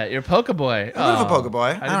know that. You're a Pokeboy. I'm a bit of a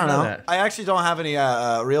Pokeboy. I don't know. That. I actually don't have any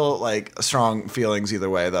real like strong feelings either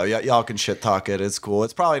way though. Y'all can shit talk it. It's cool.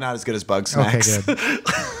 It's probably not as good as Bug Snacks. Okay,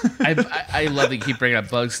 good. I love that you keep bringing up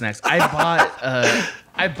Bug Snacks. I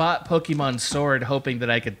bought Pokemon Sword hoping that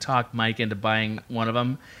I could talk Mike into buying one of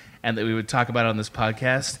them, and that we would talk about it on this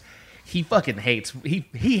podcast. He fucking hates. He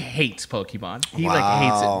hates Pokemon. He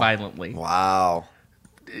hates it violently. Wow.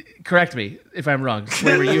 Correct me if I'm wrong.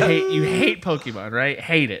 Flavor, you hate Pokemon, right?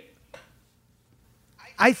 Hate it.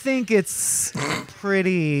 I think it's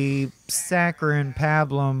pretty saccharine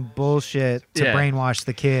pablum bullshit to brainwash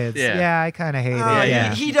the kids. Yeah, I kind of hate it.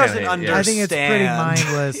 Yeah. He doesn't understand. I think it's pretty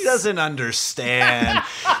mindless. He doesn't understand.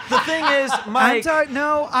 The thing is, Mike...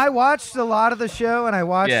 I watched a lot of the show, and I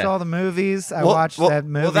watched all the movies. I watched that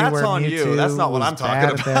movie that's where on Mewtwo you. That's not what I'm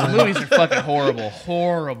talking about. The movies are fucking horrible.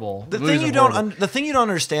 Horrible. The thing you don't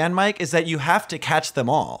understand, Mike, is that you have to catch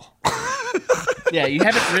them all. Yeah, you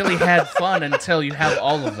haven't really had fun until you have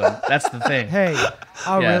all of them. That's the thing. Hey,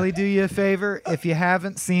 I'll really do you a favor. If you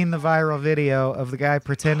haven't seen the viral video of the guy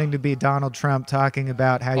pretending to be Donald Trump talking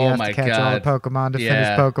about how you have to catch all the Pokemon to finish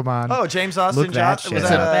Pokemon. Oh, James Austin Johnson. Was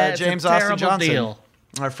that James Austin Johnson? Deal.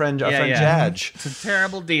 Our friend Jadge. It's a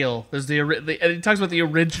terrible deal. There's and it talks about the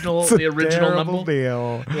original It's a original terrible number.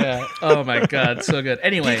 deal. Yeah. Oh my god, so good.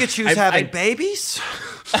 Anyway, Pikachu's having babies?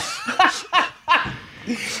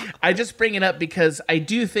 I just bring it up because I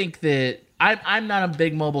do think that I'm not a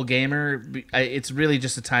big mobile gamer. It's really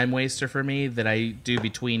just a time waster for me that I do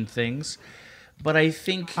between things. But I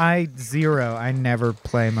think I never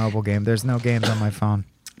play mobile game. There's no games on my phone.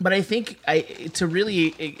 But I think to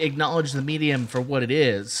really acknowledge the medium for what it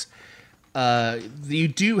is, you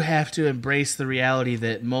do have to embrace the reality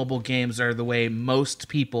that mobile games are the way most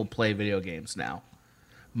people play video games now.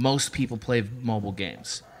 Most people play mobile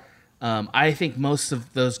games. I think most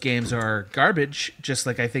of those games are garbage, just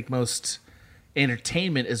like I think most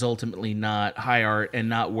entertainment is ultimately not high art and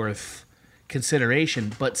not worth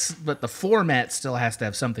consideration. But the format still has to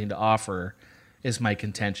have something to offer, is my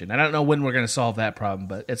contention. I don't know when we're going to solve that problem,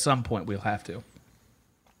 but at some point we'll have to.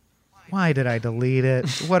 Why did I delete it?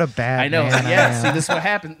 What a bad I know. man Yeah, I am. see, this is what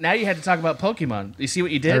happened. Now you had to talk about Pokemon. You see what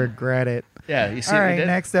you did? I regret it. Yeah, you see All what right, you did?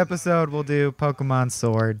 next episode we'll do Pokemon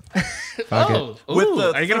Sword. Oh, With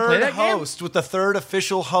the are you going to play that game? with the third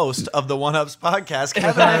official host of the 1Ups podcast,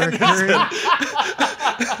 Kevin Anderson.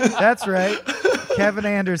 That's right. Kevin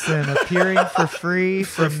Anderson appearing for free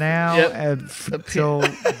from now until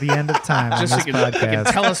the end of time Just on so this you can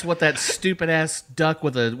podcast. tell us what that stupid ass duck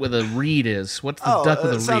with a reed is. What's the duck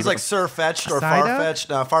with a reed? Sounds like Surfetched or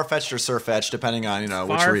Psyduck? Farfetched or Surfetched, depending on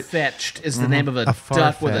which reed. Farfetched is the name of a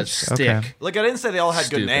duck with a Farfetched, stick. okay. Like I didn't say they all had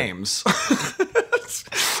good Stupid. names.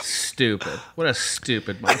 Stupid. What a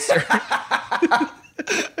stupid monster.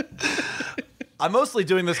 I'm mostly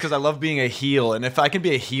doing this because I love being a heel, and if I can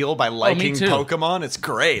be a heel by liking too. Pokemon, it's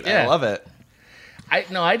great. Yeah. I love it.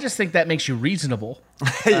 I just think that makes you reasonable.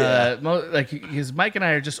 Yeah. Because Mike and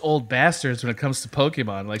I are just old bastards when it comes to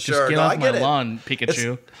Pokemon. Like, Sure, just get no, off I my get it. lawn,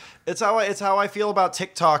 Pikachu. It's how I feel about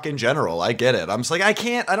TikTok in general. I get it. I'm just like,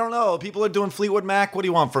 I don't know. People are doing Fleetwood Mac. What do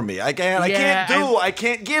you want from me? I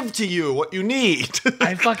can't give to you what you need.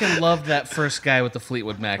 I fucking loved that first guy with the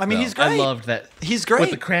Fleetwood Mac. I mean, though. he's great. I loved that. He's great.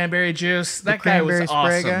 With the cranberry juice. That guy cranberry was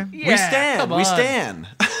spray awesome. guy? Yeah, we stand. come We on. stand.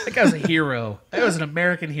 That guy was a hero. That was an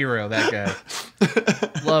American hero, that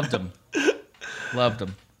guy. Loved him. Love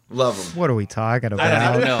him. What are we talking about?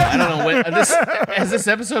 I don't know. I don't know when has this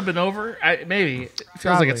episode been over? Maybe. It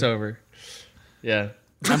feels like it's over. Yeah.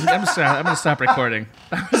 I'm gonna stop recording.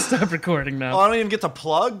 I'm gonna stop recording now. Oh, I don't even get to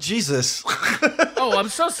plug? Jesus. Oh, I'm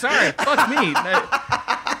so sorry. Fuck me.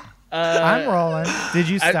 I'm rolling. Did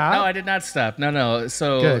you stop? No, I did not stop. No.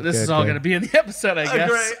 So Good, this good, is all good. going to be in the episode, I guess.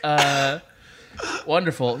 Great.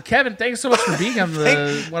 Wonderful. Kevin, thanks so much for being on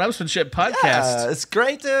the 1Upsmanship podcast. It's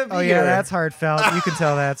great to be Oh, here. yeah, that's heartfelt. You can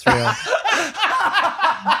tell that's real.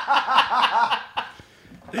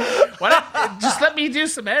 Why not, just let me do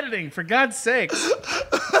some editing, for God's sakes.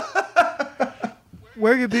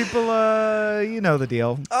 Where can people, you know the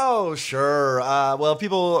deal. Oh, sure. Well, if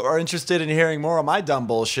people are interested in hearing more of my dumb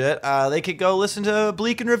bullshit, they could go listen to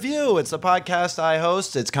Bleak and Review. It's a podcast I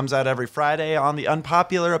host. It comes out every Friday on the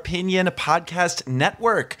Unpopular Opinion Podcast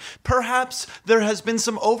Network. Perhaps there has been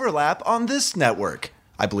some overlap on this network.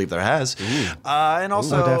 I believe there has. And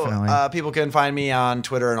also, definitely. people can find me on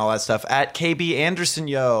Twitter and all that stuff at KB Anderson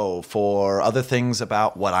Yo for other things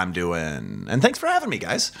about what I'm doing. And thanks for having me,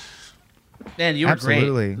 guys. Man, you were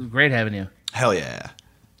Absolutely. great. It was great having you. Hell yeah.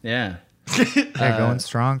 Yeah. Yeah, going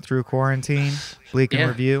strong through quarantine. Bleak and Yeah.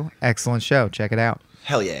 Review. Excellent show. Check it out.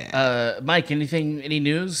 Hell yeah. Mike, any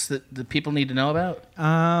news that the people need to know about?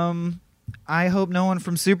 I hope no one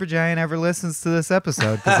from Supergiant ever listens to this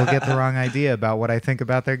episode because they'll get the wrong idea about what I think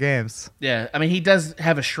about their games. Yeah, I mean, he does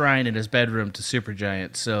have a shrine in his bedroom to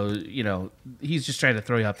Supergiant, so he's just trying to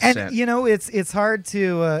throw you off the scent. It's hard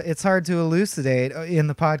to elucidate in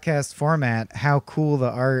the podcast format how cool the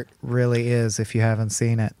art really is if you haven't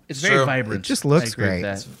seen it. It's very vibrant. It just looks great.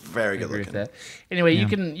 It's very good looking. Anyway, you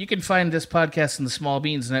can find this podcast in the Small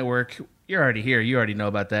Beans Network. You're already here. You already know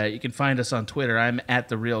about that. You can find us on Twitter. I'm at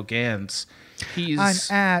The Real Gans. I'm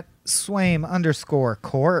at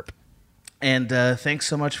Swaim_Corp. And thanks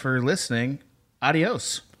so much for listening.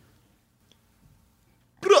 Adios.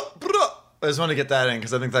 I just want to get that in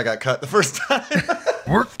because I think that got cut the first time.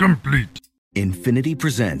 Work complete. Infiniti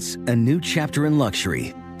presents a new chapter in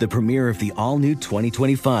luxury, the premiere of the all-new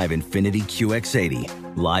 2025 Infiniti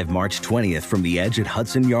QX80, live March 20th from the Edge at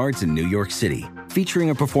Hudson Yards in New York City, featuring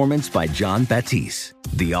a performance by John Batiste.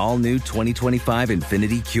 The all-new 2025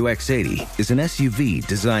 Infiniti QX80 is an SUV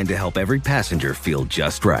designed to help every passenger feel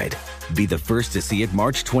just right. Be the first to see it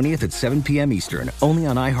March 20th at 7 p.m. Eastern, only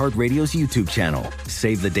on iHeartRadio's YouTube channel.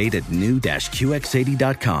 Save the date at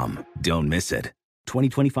new-QX80.com. Don't miss it.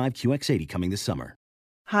 2025 QX80 coming this summer.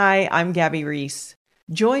 Hi, I'm Gabby Reese.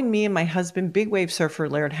 Join me and my husband, big wave surfer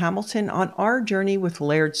Laird Hamilton, on our journey with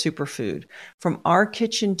Laird Superfood. From our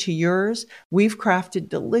kitchen to yours, we've crafted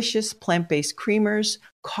delicious plant-based creamers,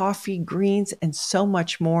 coffee, greens, and so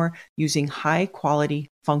much more using high-quality,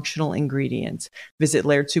 functional ingredients. Visit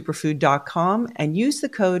lairdsuperfood.com and use the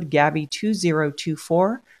code GABBY2024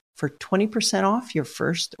 for 20% off your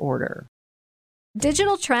first order.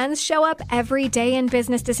 Digital trends show up every day in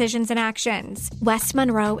business decisions and actions. West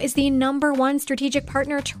Monroe is the #1 strategic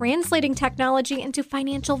partner translating technology into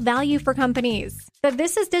financial value for companies. The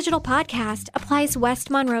This is Digital podcast applies West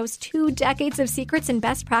Monroe's 2 decades of secrets and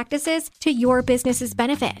best practices to your business's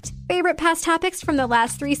benefit. Favorite past topics from the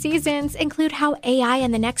last 3 seasons include how AI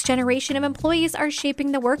and the next generation of employees are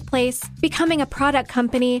shaping the workplace, becoming a product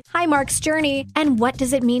company, Highmark's journey, and what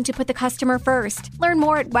does it mean to put the customer first. Learn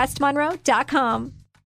more at westmonroe.com.